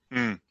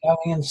 Mm.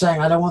 going and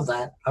saying, "I don't want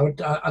that."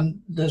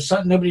 There's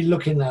nobody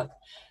looking at,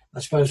 I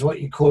suppose, what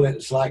you call it.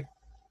 It's like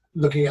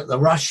looking at the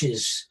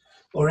rushes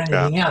or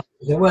anything else.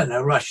 There were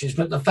no rushes,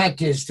 but the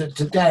fact is that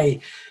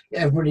today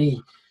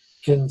everybody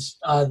can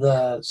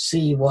either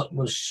see what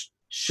was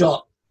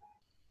shot,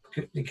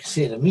 you can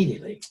see it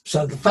immediately.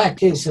 So the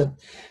fact is that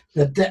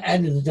at the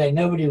end of the day,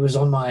 nobody was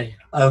on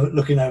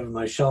looking over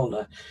my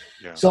shoulder.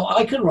 Yeah. So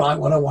I could write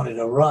what I wanted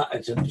to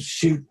write and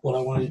shoot what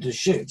I wanted to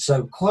shoot.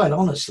 So quite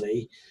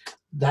honestly,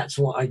 that's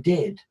what I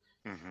did.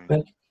 Mm-hmm.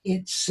 But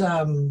it's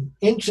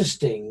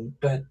interesting,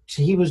 but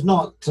he was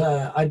not,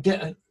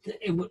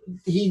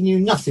 he knew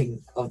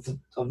nothing of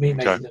me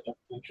making the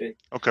documentary.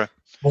 Okay.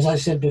 As I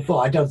said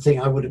before, I don't think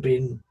I would have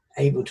been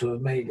able to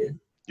have made it.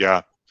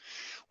 Yeah.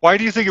 Why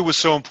do you think it was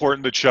so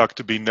important to Chuck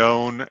to be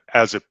known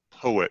as a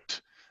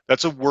poet?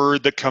 That's a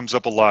word that comes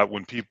up a lot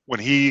when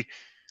he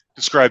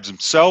describes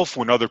himself,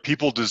 when other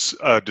people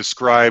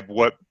describe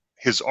what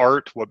his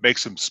art, what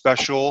makes him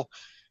special,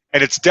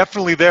 and it's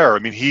definitely there. I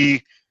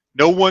mean,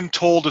 no one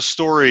told a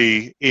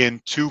story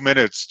in 2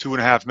 minutes,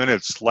 2.5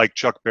 minutes, like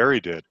Chuck Berry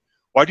did.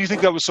 Why do you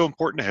think that was so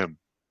important to him?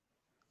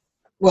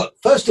 Well,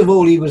 first of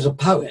all, he was a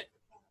poet,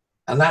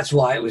 and that's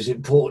why it was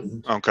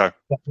important. Okay.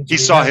 He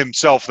saw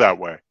himself that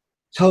way.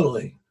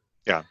 Totally.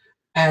 Yeah.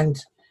 And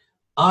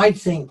I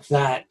think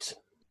that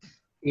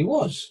he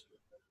was.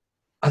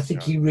 I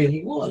think he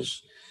really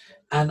was.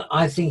 And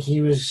I think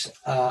he was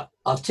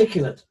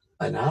articulate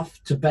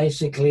enough to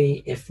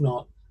basically, if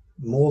not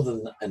more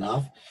than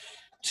enough,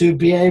 to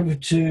be able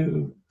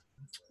to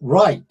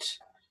write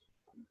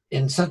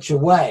in such a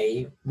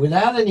way,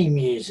 without any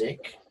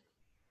music,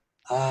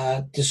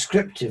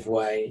 descriptive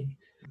way,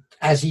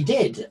 as he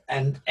did.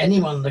 And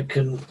anyone that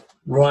can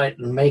write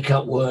and make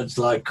up words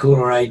like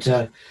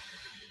coolerator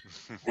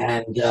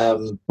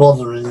and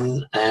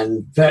bothering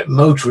and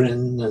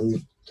motoring,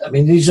 and I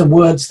mean, these are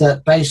words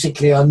that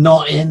basically are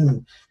not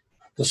in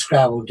the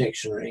Scrabble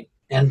dictionary.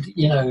 And,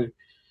 you know,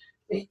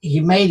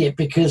 he made it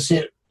because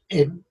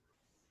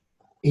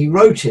he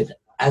wrote it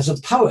as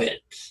a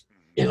poet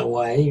in a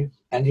way,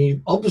 and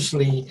he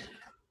obviously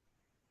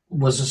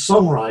was a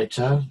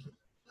songwriter,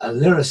 a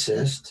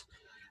lyricist,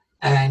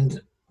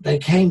 and they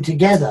came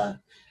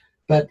together.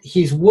 But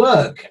his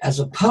work as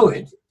a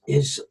poet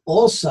is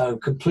also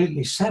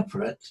completely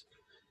separate.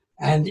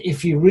 And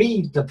if you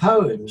read the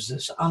poems,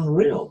 it's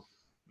unreal.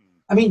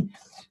 I mean,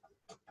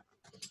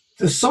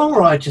 the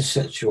songwriter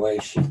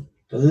situation,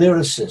 the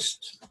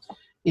lyricist,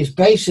 is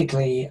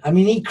basically, I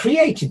mean, he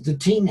created the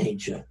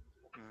teenager.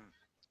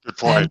 Good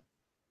point. And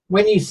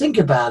when you think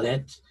about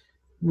it,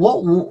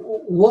 what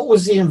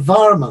was the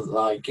environment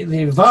like?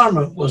 The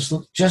environment was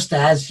just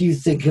as you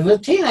think of a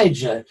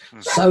teenager: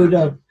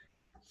 soda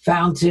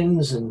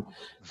fountains and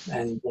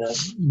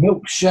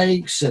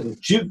milkshakes and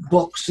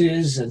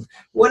jukeboxes and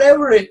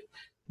whatever it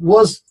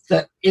was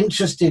that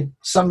interested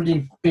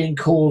somebody being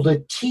called a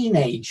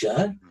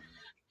teenager,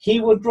 he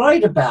would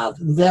write about.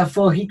 And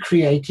therefore, he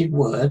created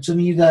words,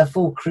 and he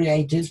therefore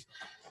created,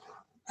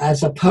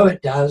 as a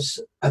poet does,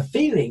 a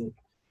feeling.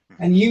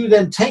 And you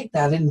then take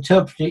that and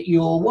interpret it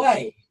your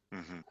way.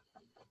 Mm-hmm.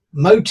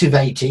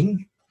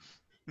 Motivating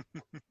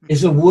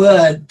is a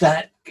word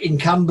that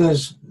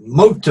encumbers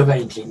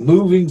motivating,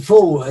 moving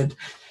forward,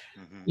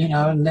 you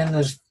know, and then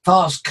there's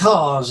fast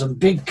cars and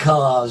big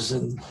cars,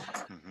 and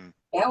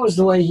that was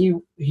the way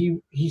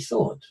he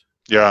thought.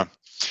 Yeah.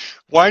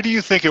 Why do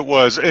you think it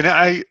was?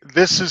 And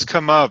this has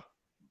come up.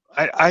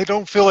 I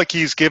don't feel like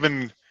he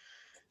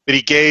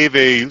gave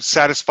a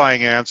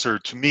satisfying answer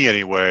to me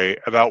anyway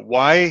about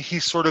why he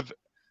sort of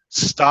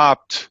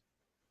stopped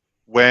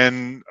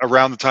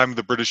around the time of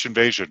the British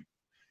invasion.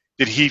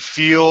 Did he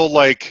feel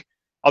like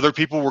other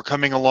people were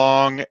coming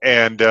along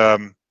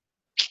and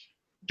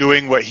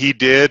doing what he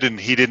did, and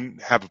he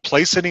didn't have a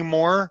place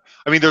anymore?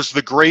 I mean, there's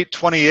the Great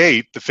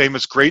 28, the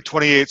famous Great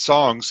 28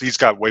 songs. He's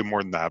got way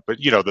more than that, but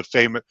you know,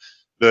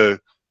 the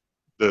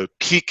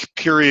peak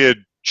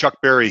period Chuck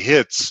Berry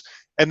hits,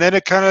 and then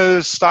it kind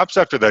of stops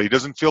after that.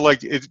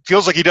 It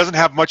feels like he doesn't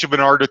have much of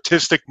an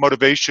artistic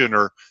motivation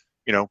or,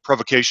 you know,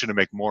 provocation to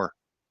make more.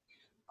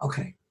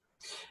 Okay.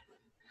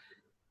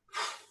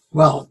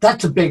 Well,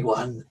 that's a big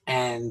one,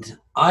 and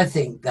I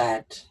think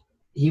that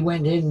he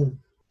went in.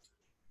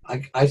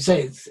 I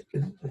say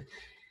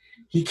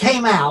he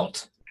came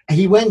out.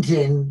 He went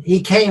in.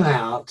 He came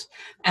out,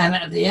 and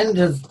at the end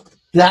of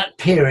that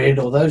period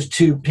or those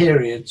two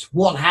periods,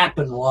 what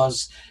happened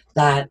was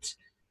that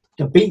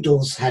the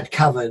Beatles had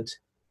covered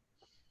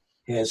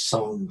his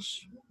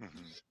songs,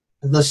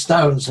 the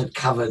Stones had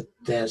covered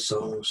their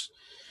songs,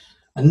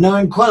 and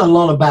knowing quite a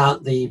lot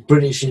about the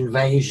British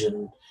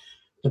invasion.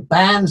 The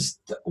bands,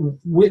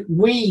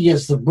 we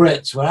as the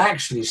Brits were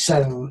actually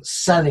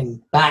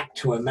selling back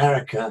to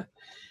America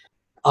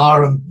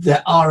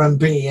the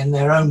R&B and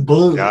their own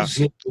blues.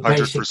 Yeah,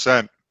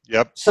 100%.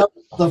 Yep. So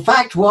the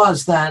fact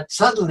was that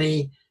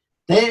suddenly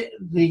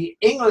the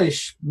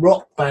English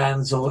rock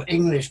bands or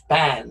English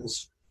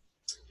bands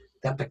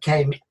that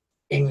became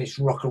English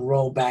rock and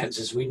roll bands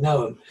as we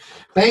know them,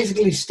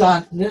 basically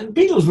the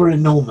Beatles were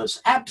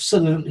enormous,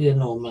 absolutely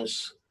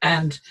enormous.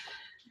 And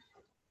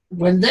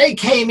when they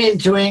came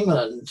into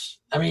England,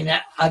 I mean,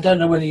 I don't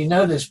know whether you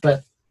know this,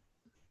 but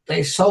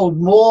they sold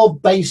more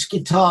bass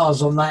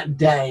guitars on that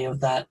day of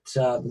that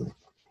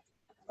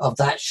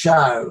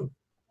show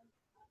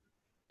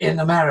in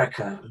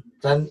America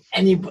than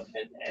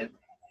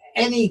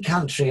any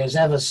country has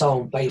ever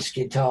sold bass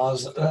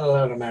guitars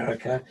in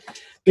America,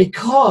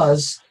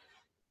 because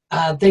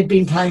they'd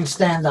been playing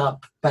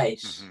stand-up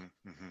bass,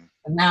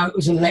 and now it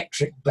was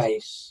electric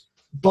bass.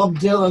 Bob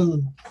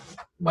Dylan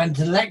went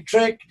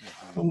electric.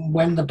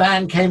 When the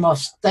band came off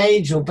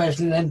stage, or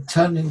basically then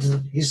turned into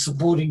his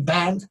supporting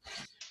band,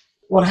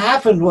 what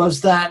happened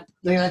was that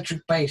the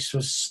electric bass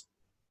was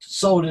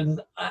sold in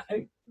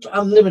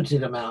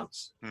unlimited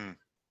amounts.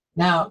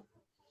 Now,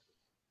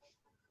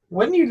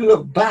 when you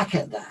look back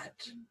at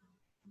that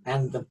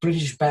and the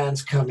British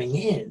bands coming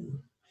in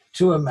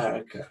to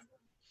America,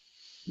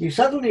 you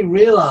suddenly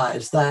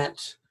realize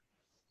that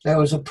there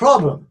was a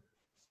problem.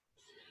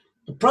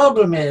 The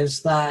problem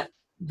is that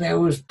there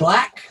was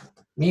black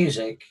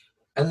music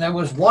and there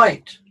was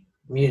white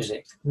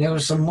music. There were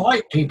some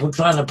white people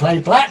trying to play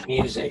black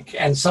music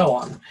and so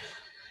on.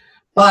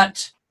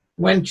 But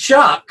when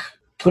Chuck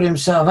put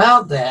himself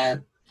out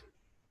there,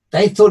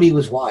 they thought he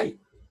was white.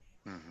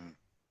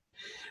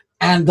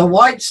 And the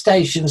white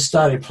stations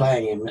started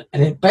playing him.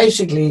 And it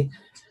basically,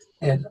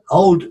 an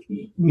old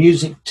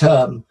music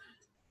term,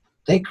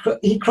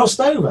 he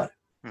crossed over.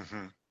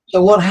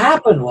 So what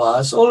happened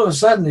was, all of a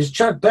sudden, as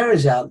Chuck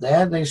Berry's out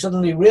there, they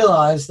suddenly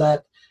realized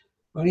that,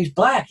 well, he's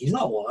black, he's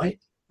not white.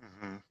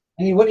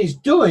 And what he's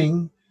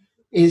doing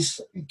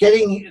is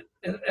getting,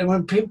 and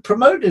when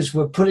promoters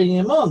were putting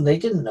him on, they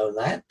didn't know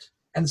that.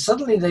 And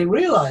suddenly they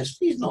realized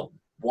he's not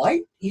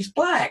white, he's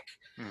black.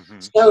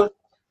 So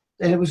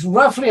it was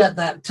roughly at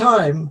that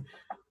time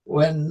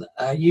when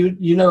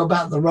you know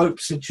about the rope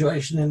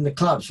situation in the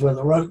clubs, where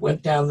the rope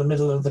went down the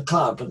middle of the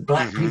club and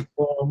black people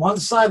were on one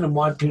side and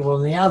white people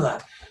on the other.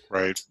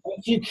 Right.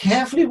 If you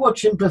carefully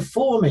watch him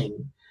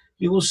performing,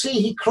 you will see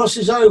he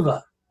crosses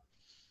over.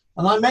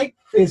 And I make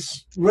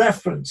this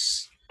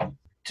reference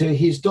to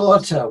his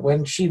daughter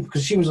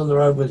because she was on the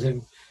road with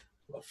him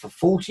for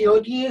 40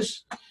 odd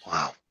years.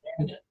 Wow.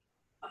 And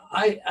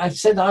I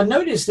said, I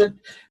noticed that,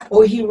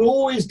 he would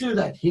always do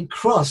that. He'd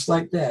cross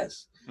like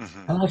this.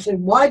 And I said,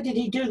 why did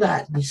he do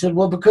that? And he said,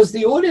 well, because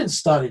the audience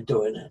started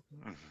doing it.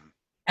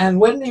 And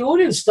when the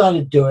audience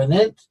started doing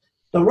it,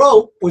 the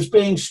rope was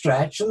being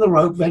stretched and the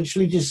rope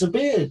eventually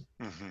disappeared.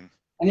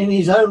 And in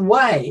his own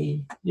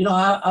way,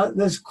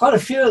 there's quite a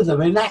few of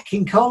them. I mean, Nat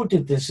King Cole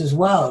did this as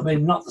well. I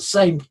mean, not the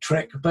same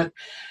trick, but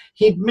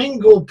he'd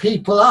mingle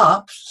people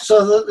up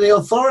so that the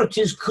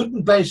authorities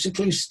couldn't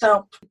basically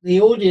stop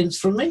the audience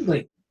from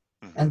mingling.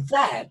 And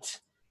that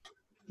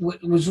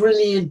was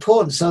really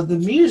important. So the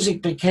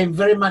music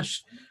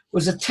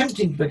was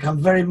attempting to become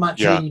very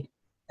much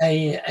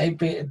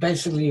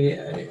basically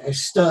a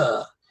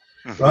stir,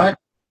 right?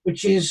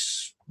 Which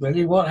is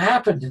really what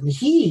happened. And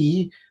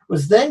he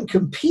was then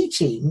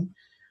competing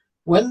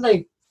when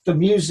the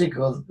music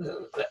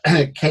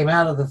came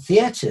out of the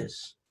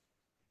theaters,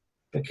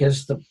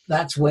 because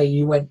that's where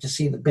you went to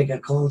see the bigger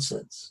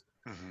concerts,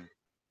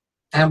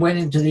 and went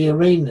into the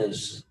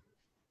arenas.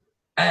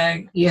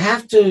 You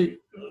have to,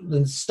 the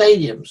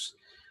stadiums,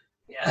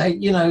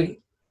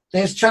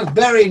 there's Chuck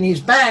Berry and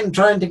his band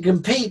trying to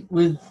compete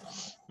with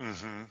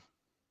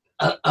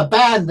a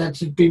band that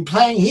had been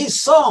playing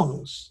his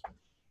songs,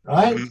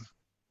 right?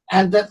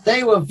 And that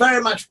they were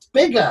very much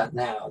bigger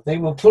now. They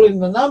were pulling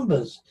the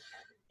numbers.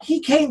 He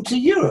came to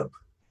Europe.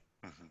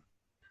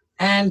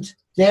 And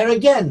there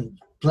again,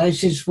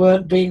 places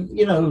weren't being,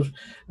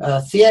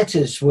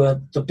 theaters were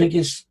the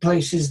biggest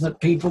places that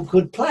people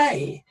could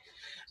play.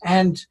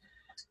 And,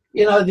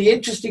 the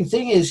interesting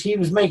thing is he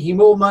was making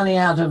more money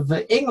out of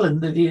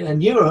England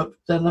and Europe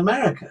than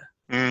America.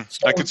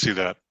 I could see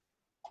that.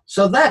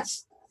 So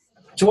that's,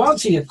 to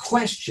answer your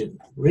question,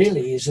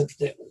 really, is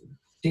that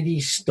did he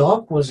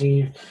stop?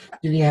 Did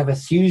he have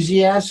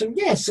enthusiasm?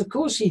 Yes, of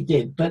course he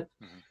did. But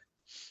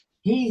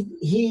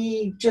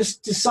he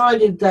just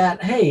decided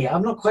that, hey,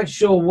 I'm not quite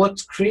sure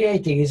what's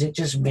creating. Is it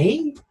just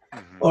me?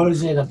 Or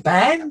is it a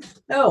band?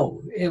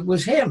 No, it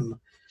was him.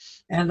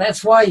 And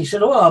that's why he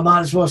said, I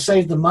might as well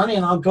save the money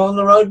and I'll go on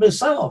the road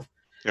myself.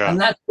 Yeah.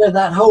 And that's where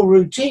that whole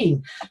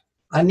routine,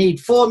 I need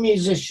 4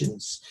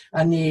 musicians,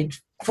 I need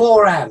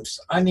 4 amps,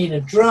 I need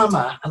a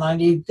drummer, and I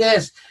need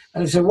this.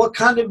 And I said, what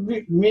kind of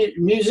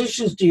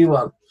musicians do you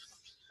want?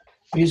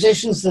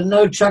 Musicians that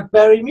know Chuck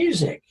Berry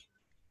music.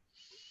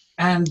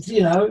 And,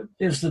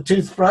 there's the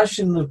toothbrush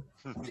in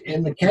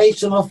the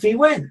case, and off he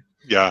went.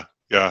 Yeah,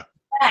 yeah.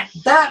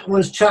 That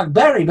was Chuck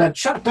Berry, but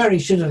Chuck Berry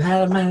should have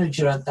had a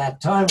manager at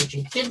that time, which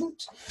he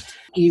didn't.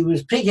 He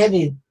was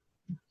pig-headed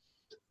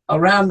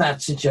around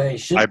that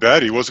situation. I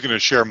bet he wasn't going to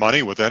share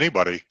money with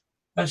anybody.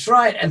 That's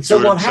right. And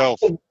so what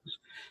happened,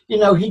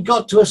 he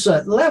got to a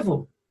certain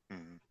level.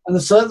 And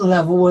the certain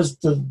level was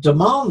the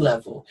demand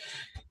level.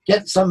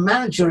 Get some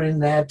manager in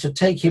there to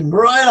take him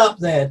right up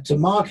there to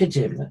market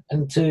him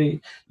and to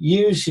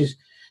use his...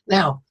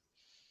 Now,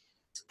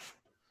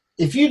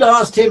 if you'd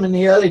asked him in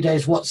the early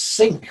days what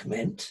sync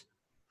meant,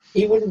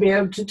 he wouldn't be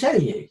able to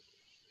tell you.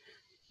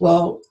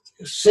 Well,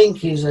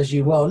 sync is, as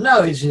you well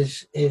know,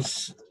 is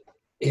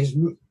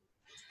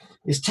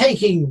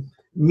taking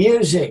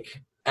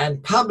music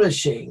and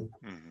publishing,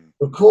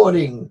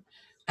 recording,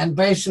 and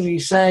basically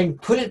saying,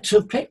 put it to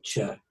a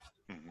picture.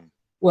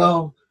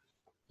 Well,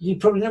 you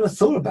probably never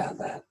thought about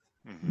that.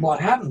 What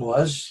happened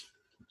was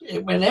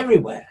it went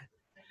everywhere.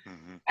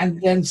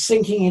 And then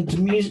syncing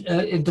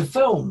into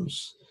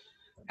films.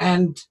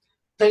 And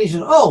then he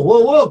said,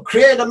 we'll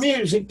create a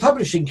music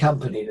publishing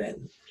company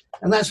then.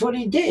 And that's what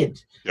he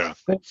did. Yeah.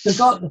 But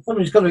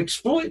somebody's got to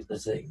exploit the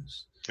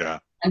things. Yeah.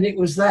 And it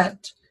was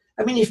that,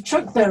 if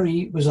Chuck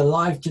Berry was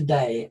alive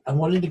today and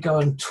wanted to go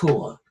on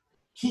tour,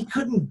 he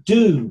couldn't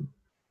do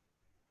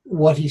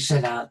what he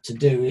set out to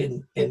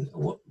do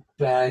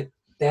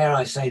dare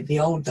I say, the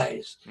old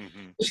days.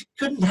 It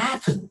couldn't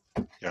happen.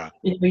 Yeah.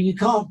 You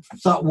can't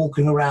start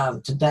walking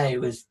around today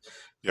with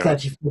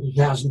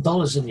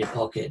 $30,000-$40,000 in your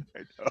pocket.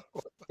 I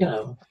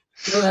know.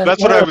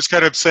 That's what I was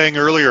kind of saying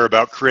earlier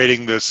about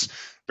creating this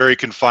very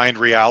confined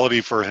reality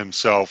for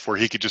himself where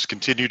he could just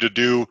continue to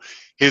do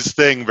his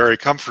thing very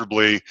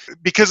comfortably.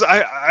 Because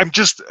I'm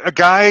just a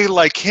guy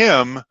like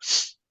him.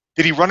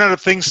 Did he run out of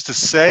things to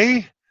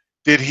say?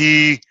 Did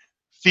he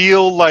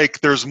feel like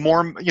there's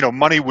more,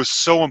 money was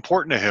so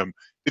important to him?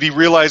 Did he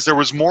realize there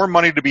was more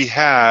money to be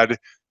had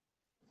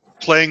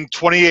playing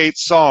 28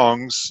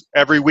 songs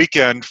every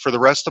weekend for the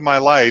rest of my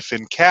life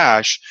in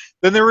cash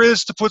than there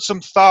is to put some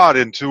thought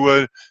into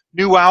a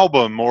new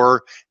album?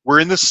 Or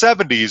we're in the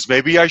 70s,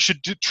 maybe I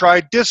should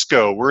try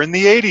disco. We're in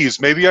the 80s,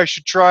 maybe I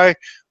should try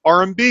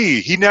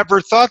R&B. He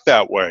never thought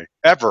that way,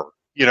 ever.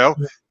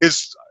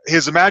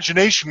 His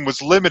imagination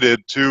was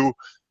limited to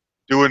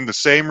doing the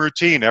same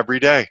routine every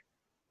day.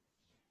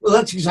 Well,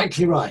 that's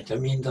exactly right.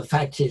 The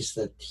fact is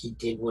that he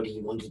did what he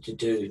wanted to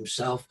do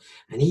himself,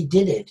 and he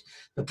did it.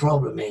 The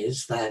problem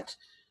is that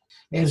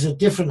there's a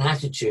different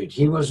attitude.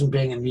 He wasn't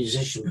being a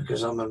musician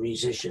because I'm a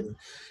musician,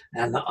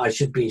 and I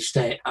should be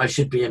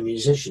a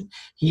musician.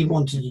 He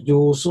wanted to do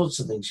all sorts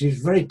of things. He was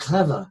very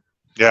clever.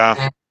 Yeah.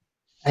 And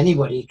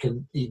anybody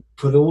can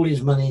put all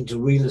his money into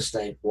real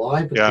estate.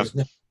 Why? Because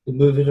nobody can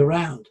move it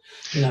around.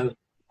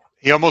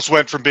 He almost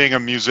went from being a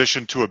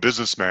musician to a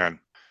businessman.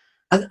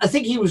 I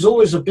think he was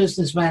always a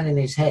businessman in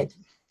his head.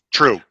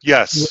 True.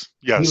 Yes.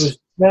 He was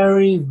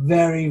very,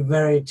 very,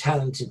 very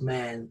talented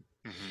man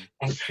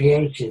and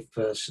creative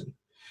person.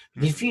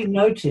 But if you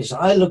notice,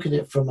 I look at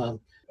it from a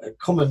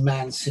common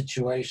man's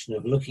situation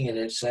of looking at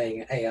it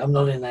saying, hey, I'm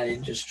not in that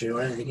industry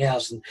or anything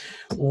else. And,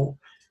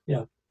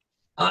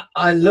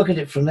 I look at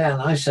it from there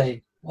and I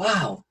say,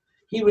 wow,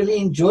 he really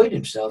enjoyed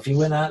himself. He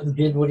went out and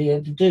did what he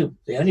had to do.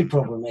 The only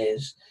problem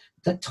is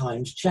that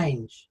times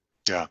change.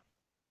 Yeah.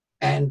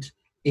 And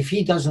if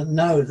he doesn't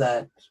know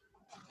that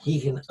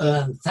he can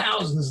earn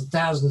thousands and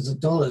thousands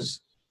of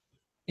dollars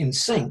in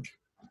sync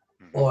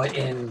or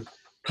in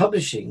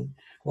publishing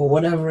or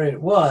whatever it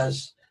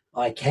was,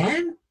 I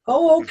can?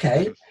 Oh,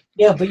 okay.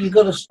 Yeah, but you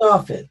got to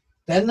staff it.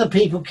 Then the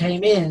people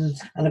came in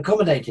and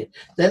accommodated.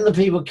 Then the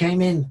people came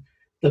in,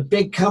 the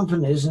big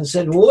companies, and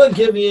said, well, we'll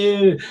give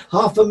you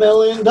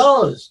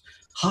 $500,000.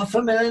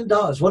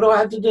 $500,000. What do I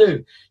have to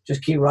do?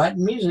 Just keep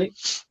writing music.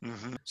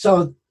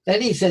 So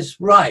then he says,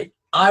 right,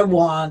 I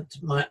want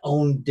my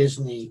own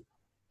Disney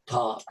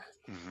park.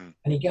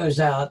 And he goes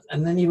out,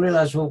 and then he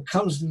realizes, well,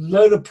 comes a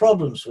load of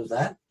problems with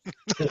that.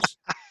 Because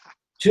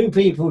 2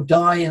 people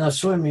die in a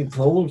swimming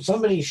pool,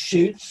 somebody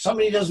shoots,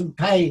 somebody doesn't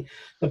pay,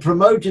 the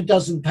promoter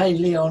doesn't pay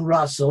Leon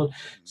Russell,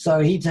 so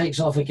he takes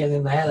off again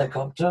in the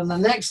helicopter. And the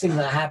next thing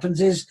that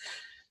happens is,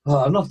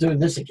 I'm not doing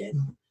this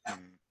again.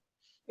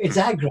 It's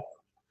aggro.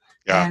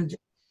 Yeah. And,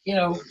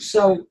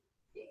 so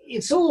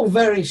it's all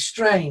very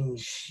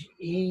strange.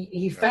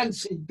 He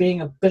fancied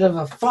being a bit of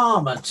a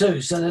farmer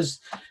too. So there's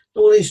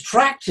all these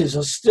tractors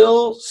are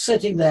still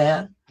sitting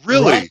there.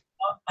 Really? Right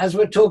now, as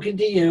we're talking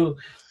to you,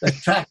 the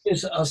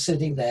tractors are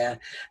sitting there,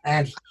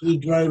 and he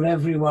drove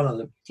every one of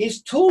them.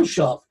 His tool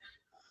shop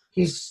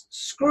his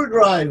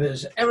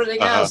screwdrivers,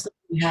 everything Uh-huh. else that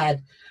he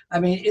had. I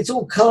mean, it's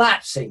all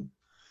collapsing,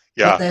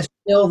 but Yeah. they're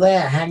still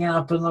there hanging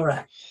up in the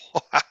rack.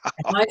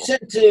 And I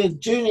said to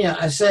Junior,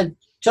 I said,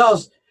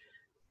 Charles,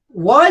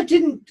 why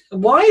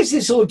is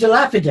this all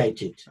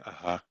dilapidated?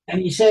 Uh-huh.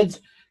 And he said,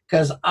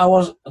 because I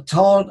was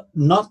told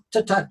not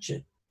to touch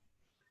it.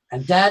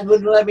 And Dad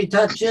wouldn't let me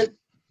touch it,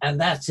 and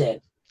that's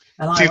it.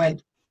 And I See,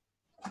 went,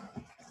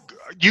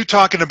 you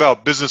talking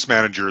about business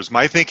managers,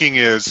 my thinking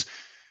is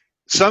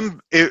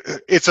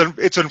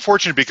it's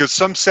unfortunate because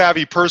some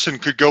savvy person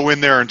could go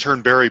in there and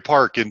turn Berry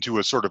Park into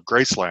a sort of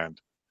Graceland,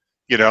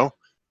 you know?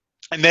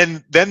 And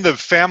then the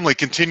family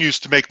continues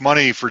to make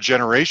money for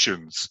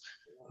generations.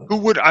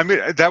 I mean,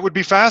 that would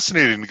be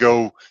fascinating to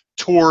go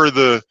tour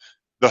the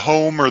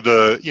home or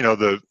the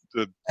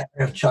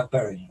Chuck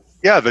Berry.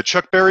 the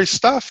Chuck Berry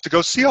stuff, to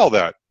go see all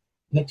that.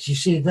 But you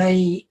see,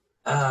 they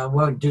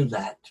won't do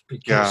that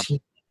because Yeah. he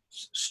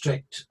has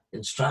strict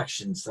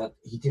instructions that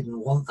he didn't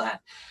want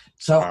that.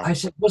 So Wow. I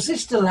said, was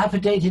this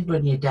dilapidated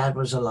when your dad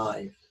was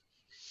alive?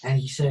 And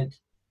he said,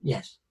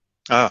 yes.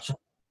 Ah. So,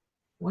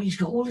 well, he's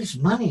got all this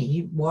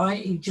money. Why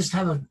he just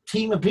have a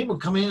team of people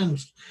come in? And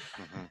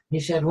Mhm. he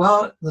said,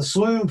 well, the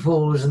swimming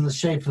pool was in the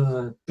shape of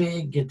a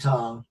big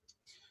guitar.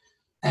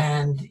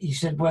 And he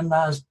said, when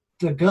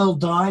the girl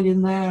died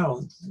in there,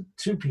 or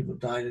 2 people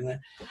died in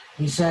there,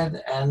 he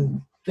said,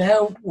 and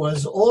there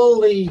was all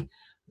the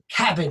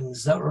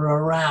cabins that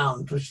were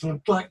around, which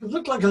looked like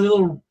a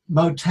little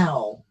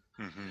motel.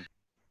 Mhm.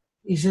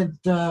 He said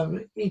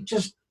it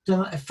just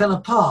fell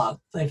apart.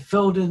 They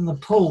filled in the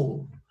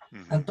pool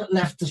Mhm. but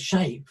left the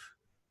shape.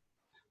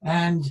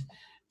 And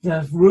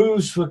the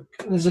roofs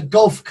there's a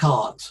golf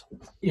cart,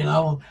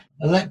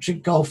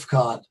 electric golf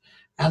cart,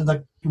 and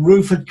the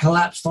roof had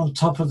collapsed on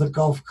top of the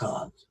golf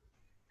cart.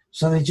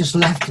 So they just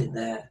left it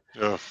there.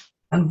 Ugh.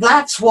 And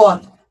that's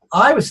what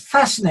I was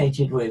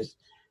fascinated with.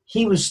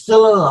 He was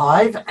still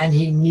alive, and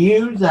he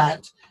knew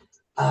that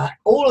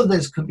all of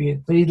this could be,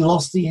 but he'd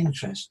lost the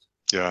interest.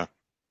 Yeah.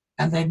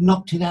 And they'd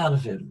knocked it out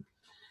of him.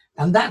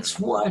 And that's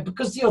why,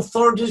 because the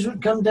authorities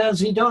would come down and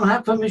say, you don't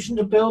have permission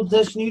to build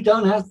this, and you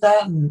don't have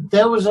that. And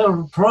there was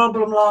a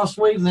problem last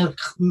week, and there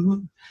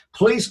were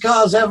police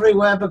cars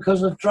everywhere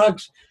because of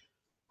drugs.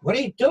 What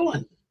are you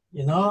doing?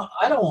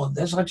 I don't want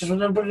this. I just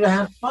want everybody to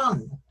have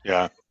fun.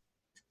 Yeah.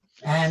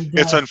 And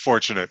It's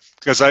unfortunate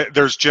because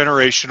there's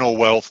generational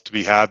wealth to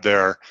be had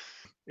there.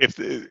 If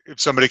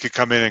somebody could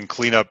come in and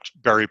clean up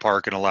Berry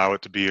Park and allow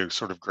it to be a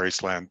sort of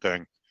Graceland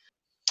thing.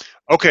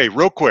 Okay,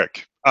 real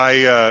quick.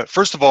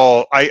 First of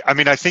all, I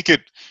think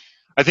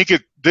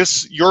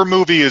your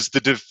movie is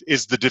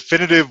the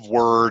definitive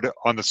word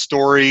on the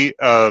story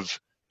of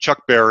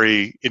Chuck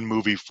Berry in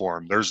movie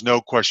form. There's no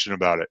question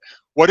about it.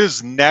 What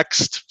is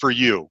next for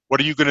you?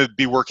 What are you going to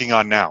be working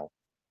on now?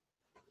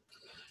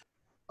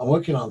 I'm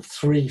working on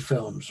 3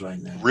 films right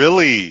now.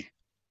 Really?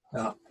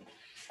 Yeah.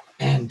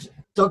 And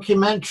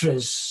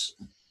documentaries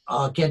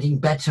are getting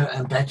better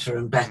and better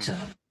and better.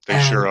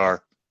 They sure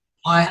are.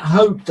 I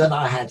hope that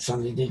I had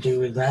something to do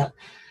with that.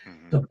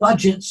 Mm-hmm. The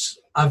budgets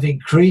I've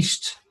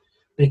increased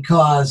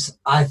because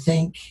I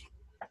think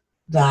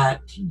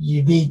that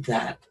you need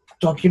that.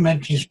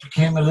 Documentaries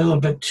became a little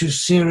bit too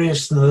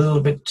serious and a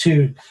little bit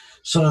too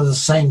sort of the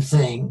same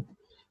thing.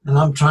 And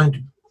I'm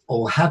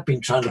have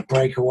been trying to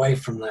break away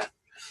from that.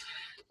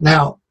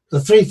 Now, the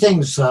 3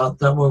 things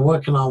that we're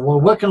working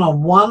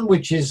on one,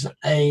 which is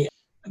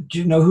do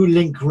you know who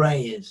Link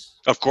Ray is?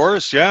 Of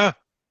course, yeah.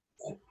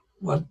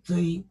 Well,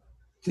 the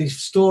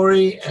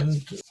story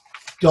and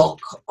doc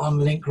on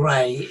Link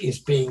Ray is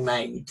being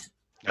made.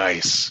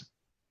 Nice.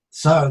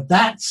 So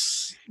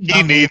that's...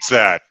 He needs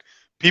that.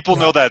 People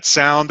know that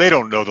sound. They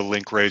don't know the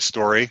Link Ray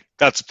story.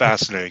 That's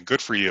fascinating.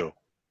 Good for you.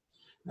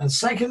 And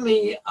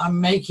secondly, I'm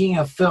making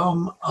a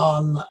film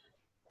on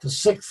the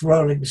 6th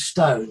Rolling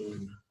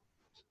Stone.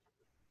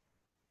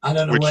 I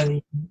don't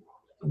know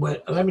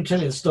let me tell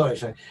you the story.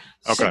 So,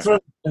 Okay. 6th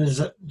Rolling Stone is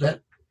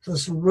that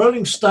the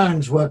Rolling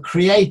Stones were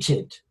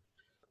created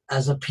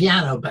as a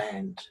piano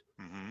band.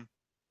 Mm-hmm.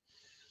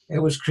 It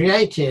was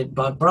created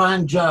by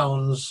Brian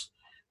Jones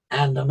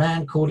and a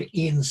man called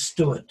Ian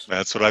Stewart.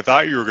 That's what I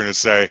thought you were going to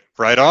say.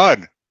 Right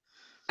on.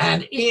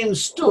 And Ian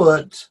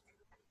Stewart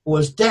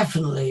was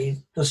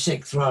definitely the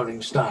 6th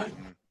Rolling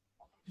Stone.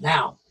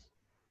 Now,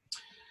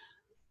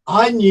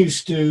 I knew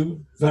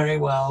Stu very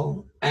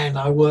well, and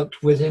I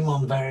worked with him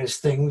on various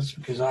things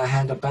because I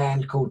had a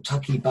band called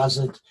Tucky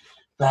Buzzard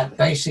that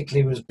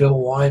basically was Bill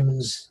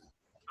Wyman's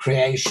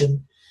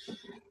creation.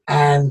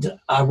 And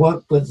I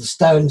worked with the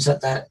Stones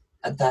at that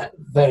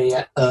very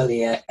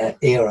early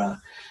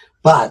era.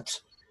 But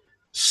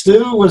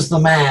Stu was the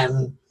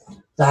man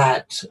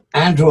that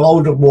Andrew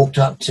Oldham walked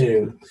up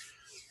to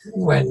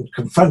when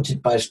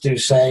confronted by Stu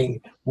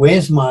saying,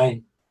 where's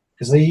my...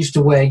 Because they used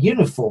to wear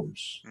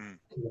uniforms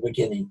in the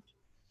beginning.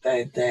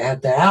 They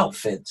had their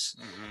outfits.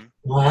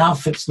 Mm-hmm. My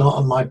outfit's not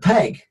on my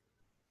peg.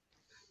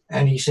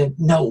 And he said,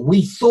 no,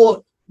 we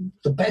thought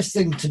the best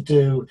thing to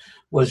do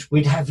was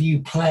we'd have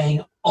you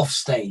playing off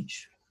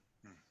stage.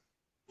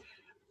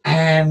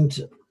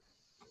 And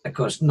of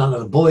course, none of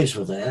the boys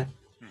were there.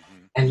 Mhm.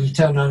 And he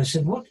turned around and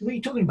said, what are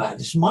you talking about?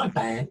 This is my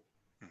band.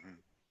 Mhm.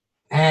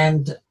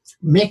 And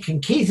Mick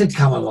and Keith had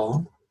come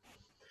along.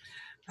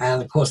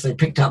 And, of course, they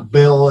picked up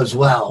Bill as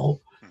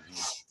well.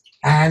 Mhm.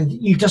 And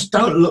you just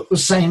don't look the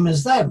same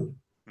as them.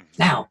 Mhm.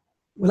 Now,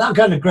 without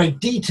going into great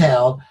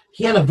detail,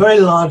 he had a very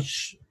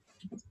large,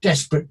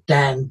 desperate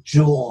Dan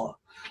jaw.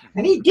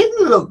 And he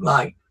didn't look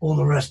like all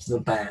the rest of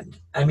the band.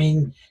 I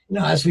mean,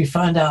 as we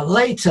find out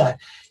later,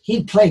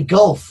 he'd play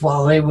golf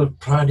while they were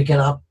trying to get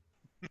up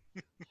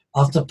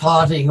after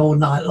partying all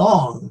night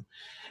long.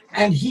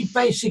 And he'd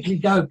basically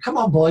go, come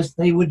on, boys.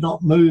 They would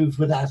not move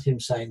without him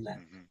saying that.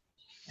 Mhm.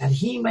 And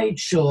he made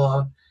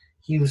sure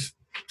he was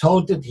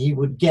told that he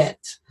would get,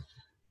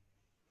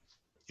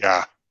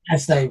 Yeah.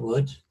 as they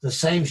would, the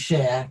same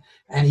share.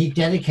 And he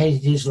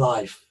dedicated his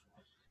life.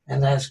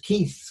 And as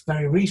Keith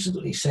very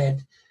recently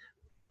said,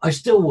 I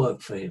still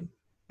work for him.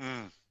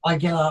 Mm. I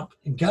get up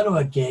and go to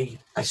a gig.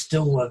 I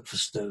still work for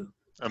Stu.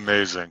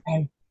 Amazing.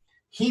 And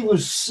he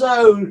was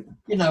so,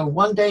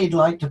 one day he'd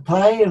like to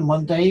play and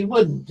one day he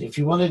wouldn't. If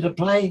he wanted to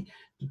play,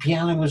 the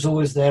piano was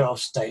always there off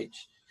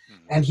stage.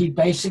 Mhm. And he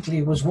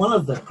basically was one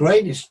of the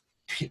greatest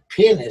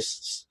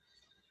pianists,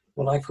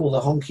 what I call the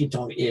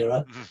honky-tonk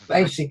era, Mhm.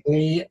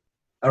 basically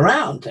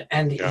around.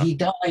 And Yeah. he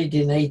died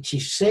in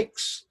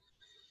 86,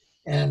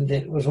 and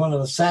it was one of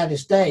the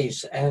saddest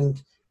days.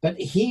 But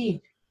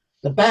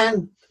the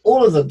band,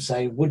 all of them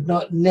say, would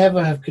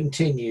never have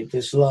continued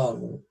this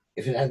long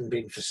if it hadn't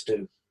been for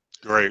Stu.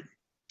 Great.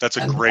 That's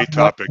a And great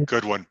topic.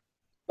 Good one.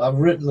 I've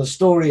written a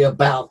story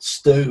about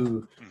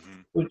Stu,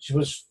 Mhm. which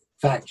was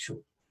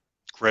factual.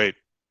 Great.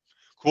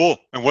 Cool.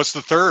 And what's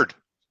the third?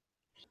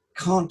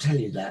 Can't tell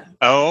you that.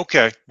 Oh,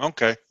 okay.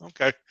 Okay.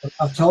 Okay.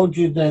 I've told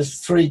you there's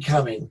 3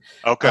 coming.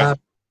 Okay.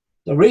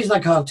 The reason I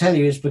can't tell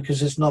you is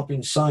because it's not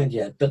been signed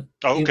yet. But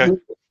Oh, it okay. will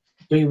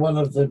be one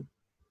of the.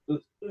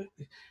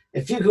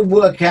 If you can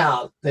work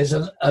out, there's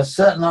a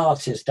certain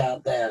artist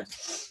out there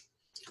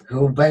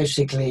who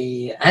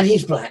basically, and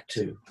he's black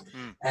too,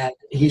 Mm. and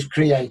he's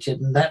created,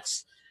 and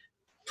that's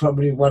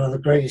probably one of the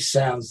greatest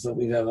sounds that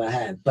we've ever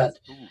had. But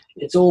Ooh.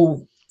 it's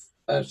all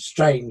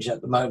strange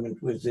at the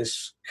moment with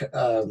this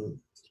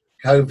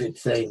COVID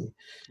thing,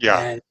 Yeah.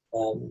 and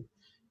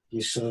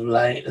you're sort of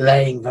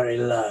laying very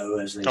low,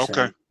 as they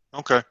Okay. say.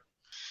 Okay.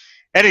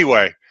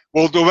 Anyway,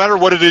 well, no matter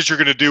what it is you're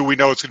going to do, we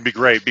know it's going to be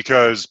great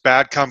because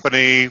Bad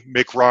Company,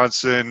 Mick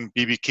Ronson,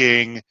 B.B.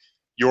 King,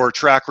 your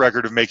track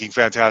record of making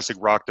fantastic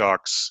rock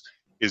docs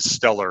is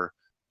stellar.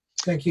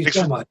 Thank you Thanks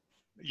so for- much.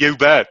 You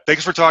bet.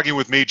 Thanks for talking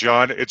with me,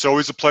 John. It's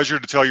always a pleasure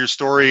to tell your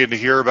story and to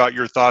hear about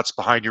your thoughts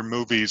behind your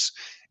movies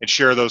and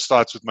share those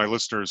thoughts with my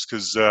listeners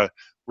because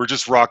we're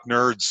just rock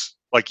nerds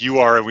like you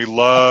are, and we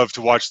love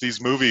to watch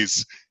these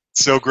movies.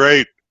 It's so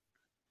great.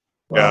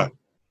 Well, Yeah.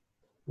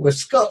 we've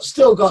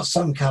still got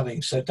some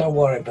coming, so don't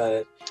worry about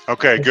it.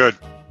 Okay, good.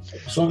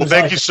 As long Well, as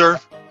I thank you, sir.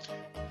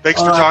 Thanks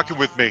All for right. talking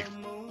with me.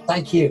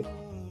 Thank you.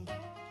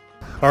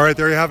 All right,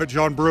 there you have it,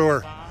 John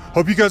Brewer.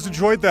 Hope you guys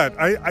enjoyed that.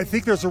 I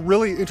think there's a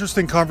really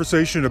interesting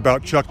conversation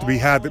about Chuck to be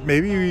had that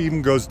maybe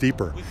even goes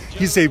deeper.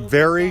 He's a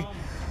very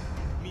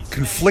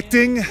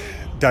conflicting,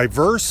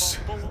 diverse,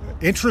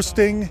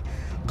 interesting,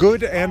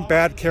 good and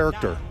bad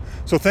character.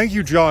 So thank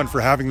you, John, for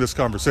having this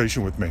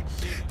conversation with me.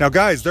 Now,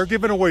 guys, they're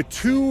giving away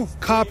 2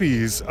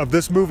 copies of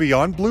this movie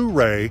on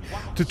Blu-ray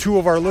to 2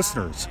 of our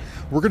listeners.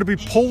 We're going to be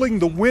pulling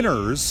the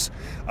winners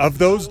of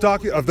those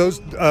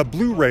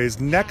Blu-rays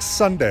next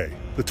Sunday,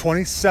 the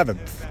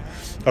 27th.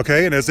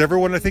 Okay, and as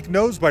everyone I think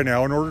knows by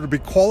now, in order to be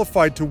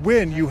qualified to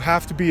win, you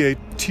have to be a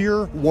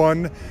Tier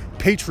 1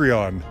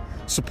 Patreon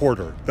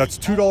supporter. That's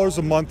 $2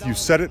 a month. You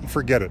set it and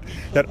forget it.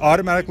 That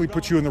automatically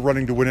puts you in the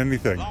running to win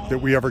anything that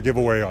we ever give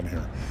away on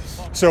here.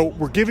 So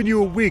we're giving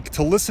you a week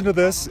to listen to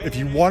this. If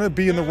you want to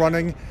be in the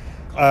running,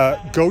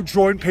 go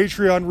join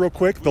Patreon real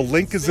quick. The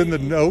link is in the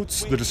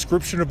notes, the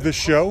description of this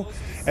show.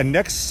 And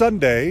next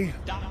Sunday,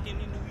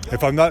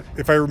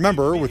 if I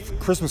remember, with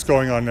Christmas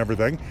going on and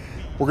everything,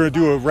 we're going to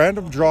do a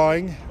random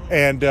drawing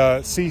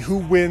and see who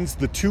wins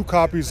the 2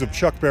 copies of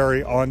Chuck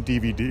Berry on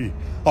DVD,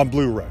 on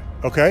Blu-ray.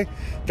 Okay?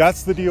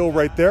 That's the deal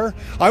right there.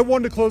 I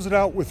wanted to close it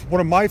out with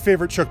one of my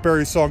favorite Chuck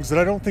Berry songs that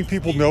I don't think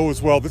people know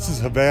as well. This is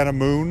Havana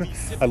Moon.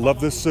 I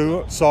love this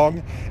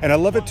song, and I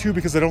love it too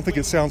because I don't think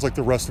it sounds like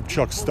the rest of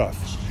Chuck's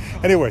stuff.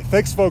 Anyway,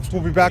 thanks, folks.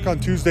 We'll be back on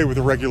Tuesday with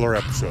a regular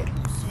episode.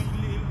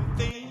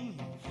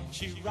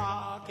 She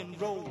rock and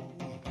roll,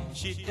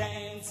 she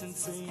dance and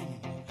sing,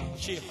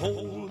 she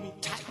hold me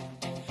tight,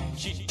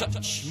 she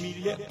touch me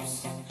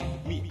lips,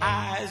 me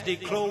eyes they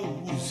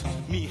close,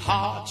 me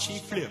heart she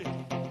flip.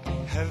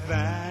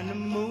 Havana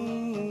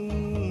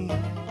moon,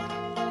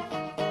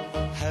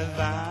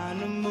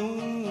 Havana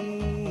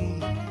moon,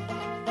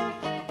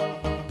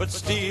 but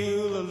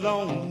still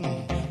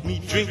alone,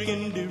 me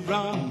drinking the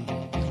rum,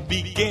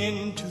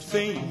 begin to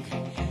think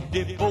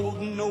they both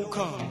no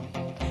come.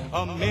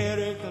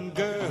 American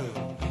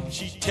girl,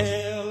 she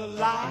tell a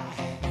lie,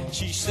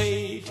 she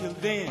say till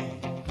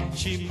then,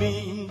 she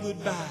mean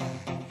goodbye.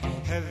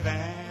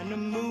 Havana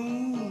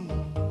moon,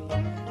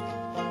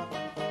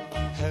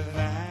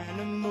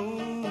 Havana moon.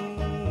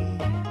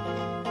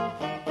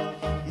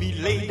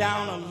 lay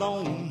down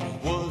alone,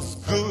 was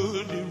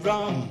good to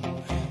rum.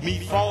 Me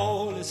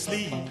fall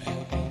asleep,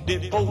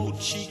 the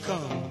boat she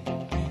come,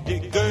 the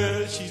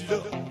girl she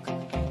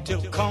look,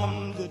 till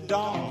come the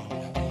dawn.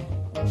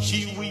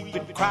 She weep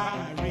and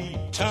cry,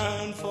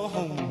 return for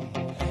home.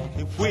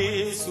 The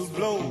whistle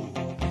blow,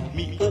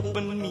 me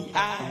open me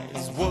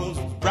eyes, was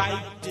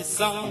bright the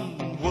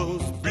sun,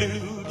 was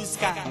blue the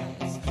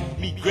skies.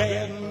 Me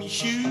grab me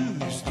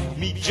shoes,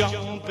 me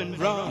jump and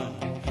run,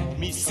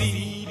 me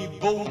see the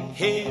boat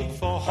head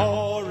for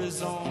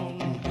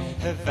horizon.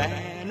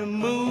 Havana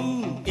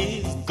moon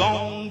is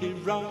gone to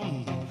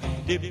rum,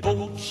 the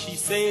boat she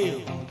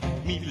sailed,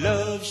 me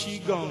love she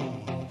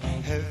gone.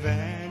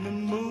 Havana